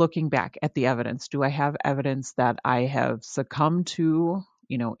 looking back at the evidence, do I have evidence that I have succumbed to,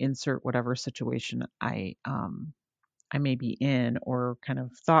 insert whatever situation I may be in, or kind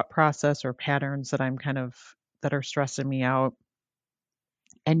of thought process or patterns that I'm kind of that are stressing me out?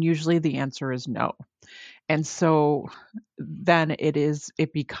 And usually the answer is no. And so then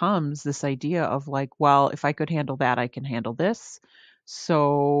it becomes this idea of like, well, if I could handle that, I can handle this.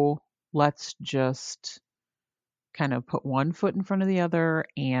 So let's just kind of put one foot in front of the other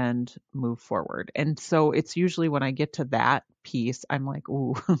and move forward. And so it's usually when I get to that piece, I'm like,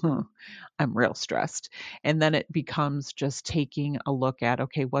 ooh, I'm real stressed. And then it becomes just taking a look at,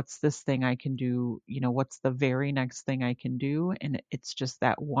 okay, what's this thing I can do? What's the very next thing I can do? And it's just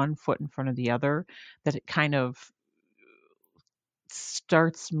that one foot in front of the other that it kind of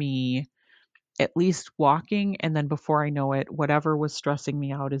starts me at least walking. And then before I know it, whatever was stressing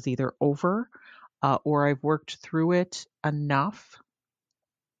me out is either over, or I've worked through it enough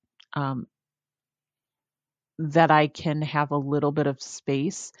um, that I can have a little bit of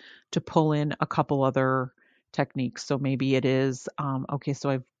space to pull in a couple other techniques. So maybe it is, okay, so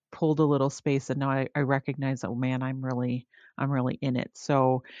I've pulled a little space and now I recognize, oh man, I'm really in it.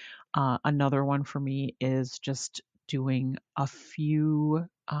 So another one for me is just doing a few,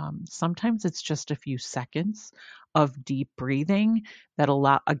 sometimes it's just a few seconds of deep breathing that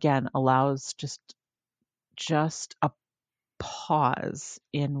allows just a pause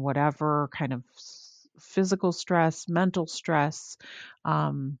in whatever kind of physical stress, mental stress.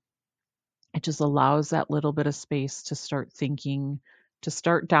 Um, it just allows that little bit of space to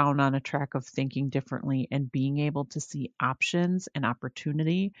start down on a track of thinking differently and being able to see options and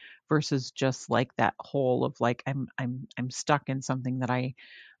opportunity versus just like that hole of like I'm stuck in something that I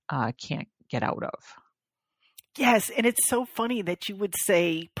can't get out of. Yes, and it's so funny that you would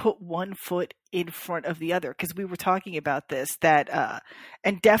say put one foot in front of the other because we were talking about this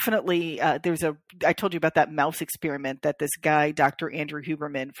and definitely I told you about that mouse experiment that this guy, Dr. Andrew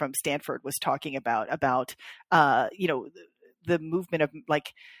Huberman from Stanford, was talking about the movement of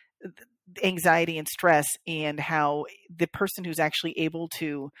like anxiety and stress and how the person who's actually able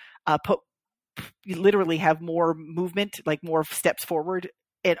to put literally have more movement, like more steps forward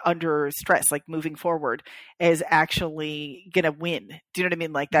and under stress, like moving forward, is actually going to win. Do you know what I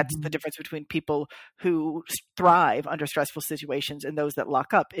mean? Like that's the Mhm. difference between people who thrive under stressful situations and those that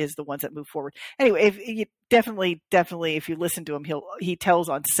lock up is the ones that move forward. Anyway, if you definitely, if you listen to him, he tells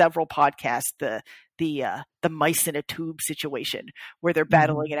on several podcasts the mice in a tube situation where they're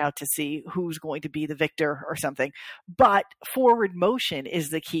battling Mhm. it out to see who's going to be the victor or something. But forward motion is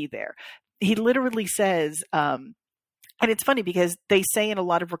the key there. He literally says, and it's funny because they say in a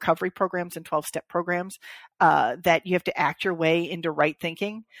lot of recovery programs and 12-step programs that you have to act your way into right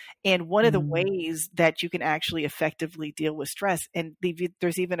thinking. And one of the Mhm. ways that you can actually effectively deal with stress, and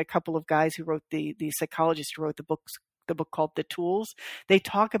there's even a couple of guys who wrote the psychologists who wrote the book called The Tools. They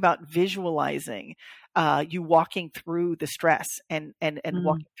talk about visualizing you walking through the stress and Mhm.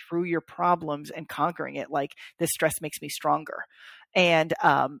 walking through your problems and conquering it. Like this stress makes me stronger. And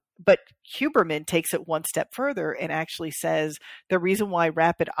but Huberman takes it one step further and actually says the reason why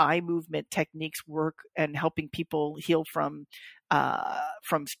rapid eye movement techniques work and helping people heal from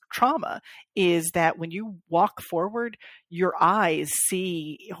trauma is that when you walk forward, your eyes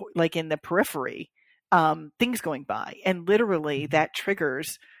see like in the periphery things going by, and literally Mhm.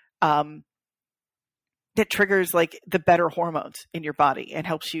 um, that triggers like the better hormones in your body and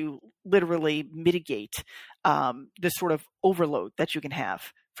helps you literally mitigate the sort of overload that you can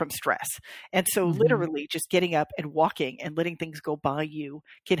have from stress. And so Mhm. literally just getting up and walking and letting things go by you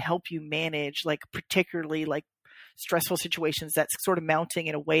can help you manage like particularly like stressful situations that's sort of mounting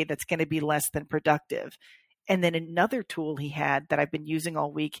in a way that's going to be less than productive. And then another tool he had that I've been using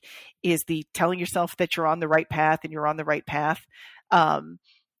all week is the telling yourself that you're on the right path and you're on the right path. Um,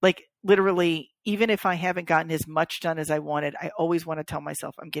 like literally, even if I haven't gotten as much done as I wanted, I always want to tell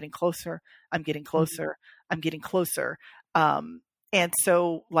myself, I'm getting closer, I'm getting Mhm. closer, I'm getting closer. And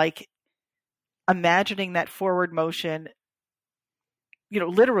so like imagining that forward motion,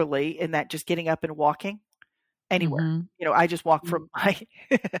 literally in that just getting up and walking anywhere. Mhm. I just walk Mm. from my,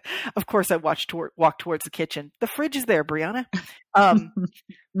 of course I walk towards the kitchen. The fridge is there, Brianna. Um,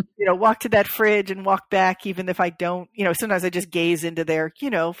 walk to that fridge and walk back, even if I don't, sometimes I just gaze into there,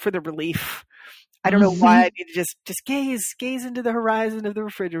 for the relief. I don't know why I Mhm. need to just gaze into the horizon of the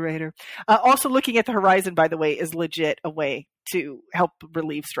refrigerator. Also looking at the horizon, by the way, is legit a way to help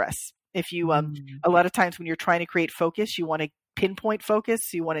relieve stress. If you, Mm. a lot of times when you're trying to create focus, you want to pinpoint focus.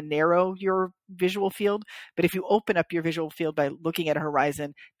 So you want to narrow your visual field. But if you open up your visual field by looking at a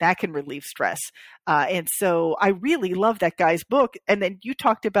horizon, that can relieve stress. And so I really love that guy's book. And then you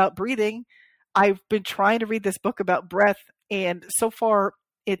talked about breathing. I've been trying to read this book about breath. And so far,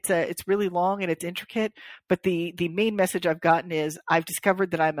 It's really long and it's intricate, but the main message I've gotten is I've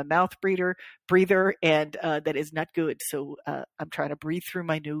discovered that I'm a mouth breather, and that is not good. So I'm trying to breathe through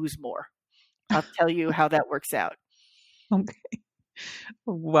my nose more. I'll tell you how that works out. Okay.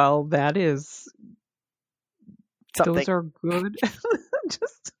 Well, that is, Something. those are good.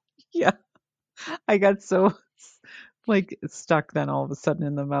 Just, yeah, I got so like stuck then all of a sudden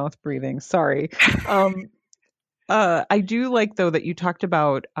in the mouth breathing. Sorry. Um, I do like though that you talked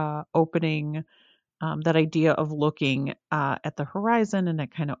about opening that idea of looking at the horizon, and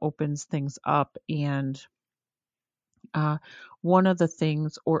it kind of opens things up. And uh, one of the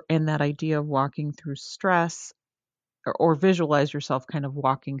things, or in that idea of walking through stress, or visualize yourself kind of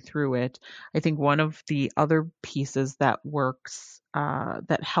walking through it. I think one of the other pieces that works,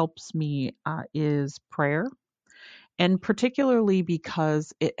 that helps me, is prayer. And particularly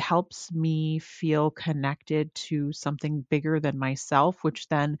because it helps me feel connected to something bigger than myself, which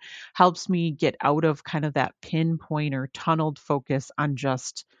then helps me get out of kind of that pinpoint or tunneled focus on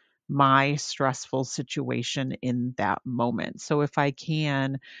just my stressful situation in that moment. So if I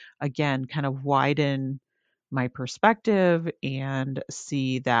can, again, kind of widen my perspective and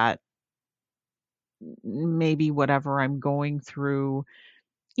see that maybe whatever I'm going through,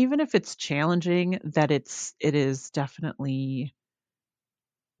 even if it's challenging, that it is definitely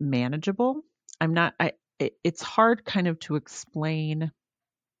manageable. I'm not I it's hard kind of to explain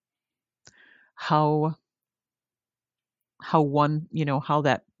how one, how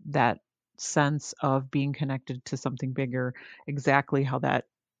that sense of being connected to something bigger, exactly how that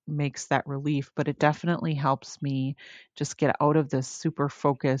makes that relief, but it definitely helps me just get out of this super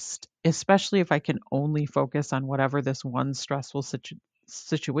focused, especially if I can only focus on whatever this one stressful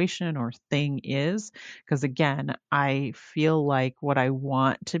situation or thing is. Because again, I feel like what I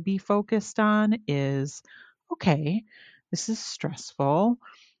want to be focused on is, okay, this is stressful.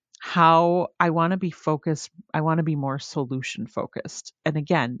 How I want to be focused, I want to be more solution focused. And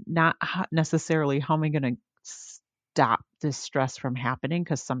again, not necessarily how am I going to stop this stress from happening,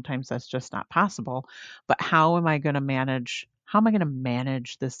 because sometimes that's just not possible, but how am I going to manage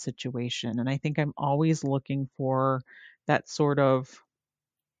this situation? And I think I'm always looking for that sort of,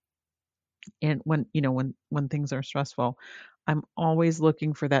 and when things are stressful, I'm always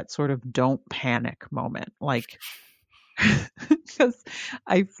looking for that sort of don't panic moment. Like, because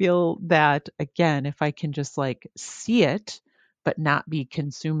I feel that again, if I can just like see it, but not be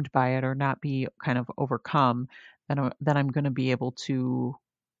consumed by it or not be kind of overcome, then I'm going to be able to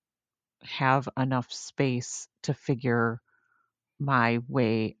have enough space to figure my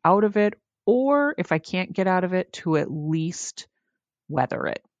way out of it, or if I can't get out of it, to at least weather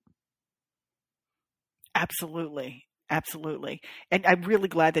it. Absolutely. Absolutely. And I'm really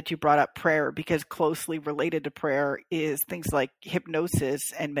glad that you brought up prayer, because closely related to prayer is things like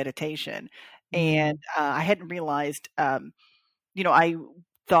hypnosis and meditation. And Mm. I hadn't realized, I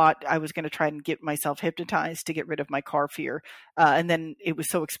thought I was going to try and get myself hypnotized to get rid of my car fear. And then it was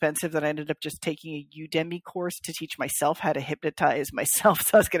so expensive that I ended up just taking a Udemy course to teach myself how to hypnotize myself.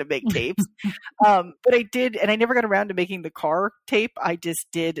 So I was going to make tapes. But I did, and I never got around to making the car tape. I just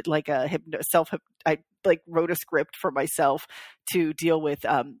did like a I like wrote a script for myself to deal with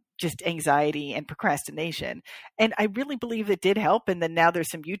just anxiety and procrastination. And I really believe it did help. And then now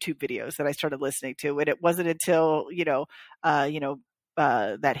there's some YouTube videos that I started listening to, and it wasn't until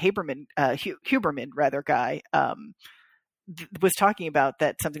that Huberman rather guy was talking about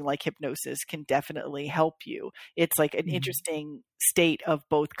that something like hypnosis can definitely help you. It's like an Mhm. interesting state of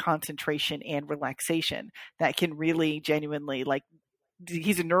both concentration and relaxation that can really genuinely, like,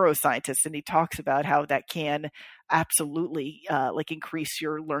 he's a neuroscientist, and he talks about how that can absolutely like increase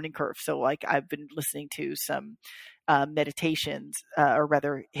your learning curve. So like I've been listening to some meditations, or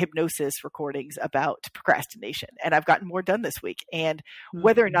rather hypnosis recordings about procrastination, and I've gotten more done this week. And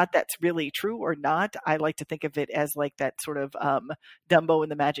whether or Mhm. not that's really true or not, I like to think of it as like that sort of Dumbo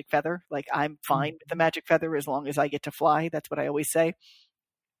and the magic feather. Like, I'm fine with the Mhm. magic feather as long as I get to fly. That's what I always say.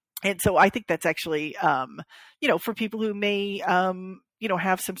 And so I think that's actually, for people who may,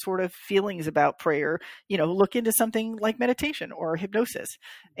 have some sort of feelings about prayer, look into something like meditation or hypnosis.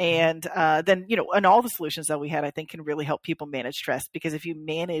 And then, and all the solutions that we had, I think, can really help people manage stress, because if you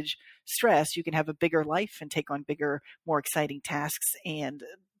manage stress, you can have a bigger life and take on bigger, more exciting tasks, and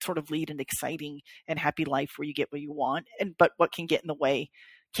sort of lead an exciting and happy life where you get what you want. But what can get in the way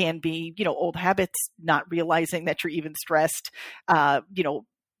can be, old habits, not realizing that you're even stressed,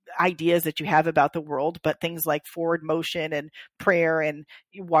 ideas that you have about the world, but things like forward motion and prayer and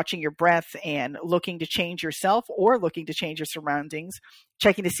watching your breath and looking to change yourself or looking to change your surroundings,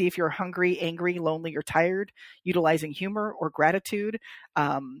 checking to see if you're hungry, angry, lonely, or tired, utilizing humor or gratitude,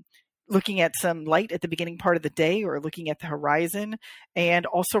 looking at some light at the beginning part of the day or looking at the horizon, and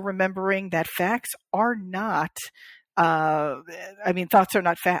also remembering that facts are not thoughts are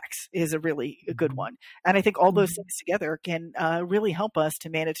not facts is a really good one. And I think all those things together can really help us to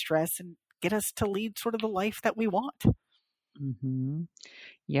manage stress and get us to lead sort of the life that we want. Mm-hmm.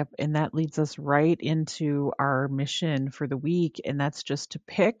 Yep. And that leads us right into our mission for the week. And that's just to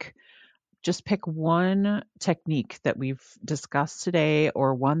pick one technique that we've discussed today,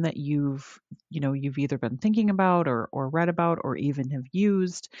 or one that you've either been thinking about or read about or even have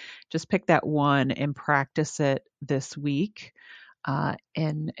used. Just pick that one and practice it this week,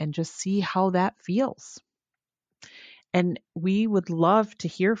 and just see how that feels. And we would love to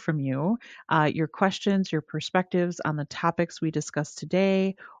hear from you, your questions, your perspectives on the topics we discussed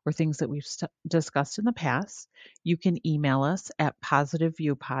today or things that we've discussed in the past. You can email us at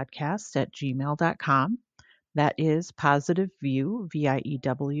positiveviewpodcast@gmail.com. That is positiveview,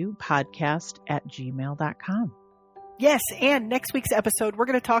 VIEW, podcast@gmail.com. Yes, and next week's episode, we're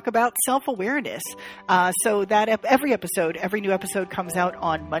going to talk about self-awareness. So that every new episode comes out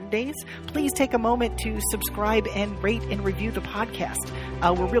on Mondays. Please take a moment to subscribe and rate and review the podcast.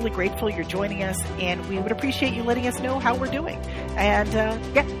 We're really grateful you're joining us, and we would appreciate you letting us know how we're doing. And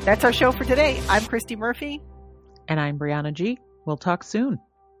that's our show for today. I'm Christy Murphy. And I'm Brianna G. We'll talk soon.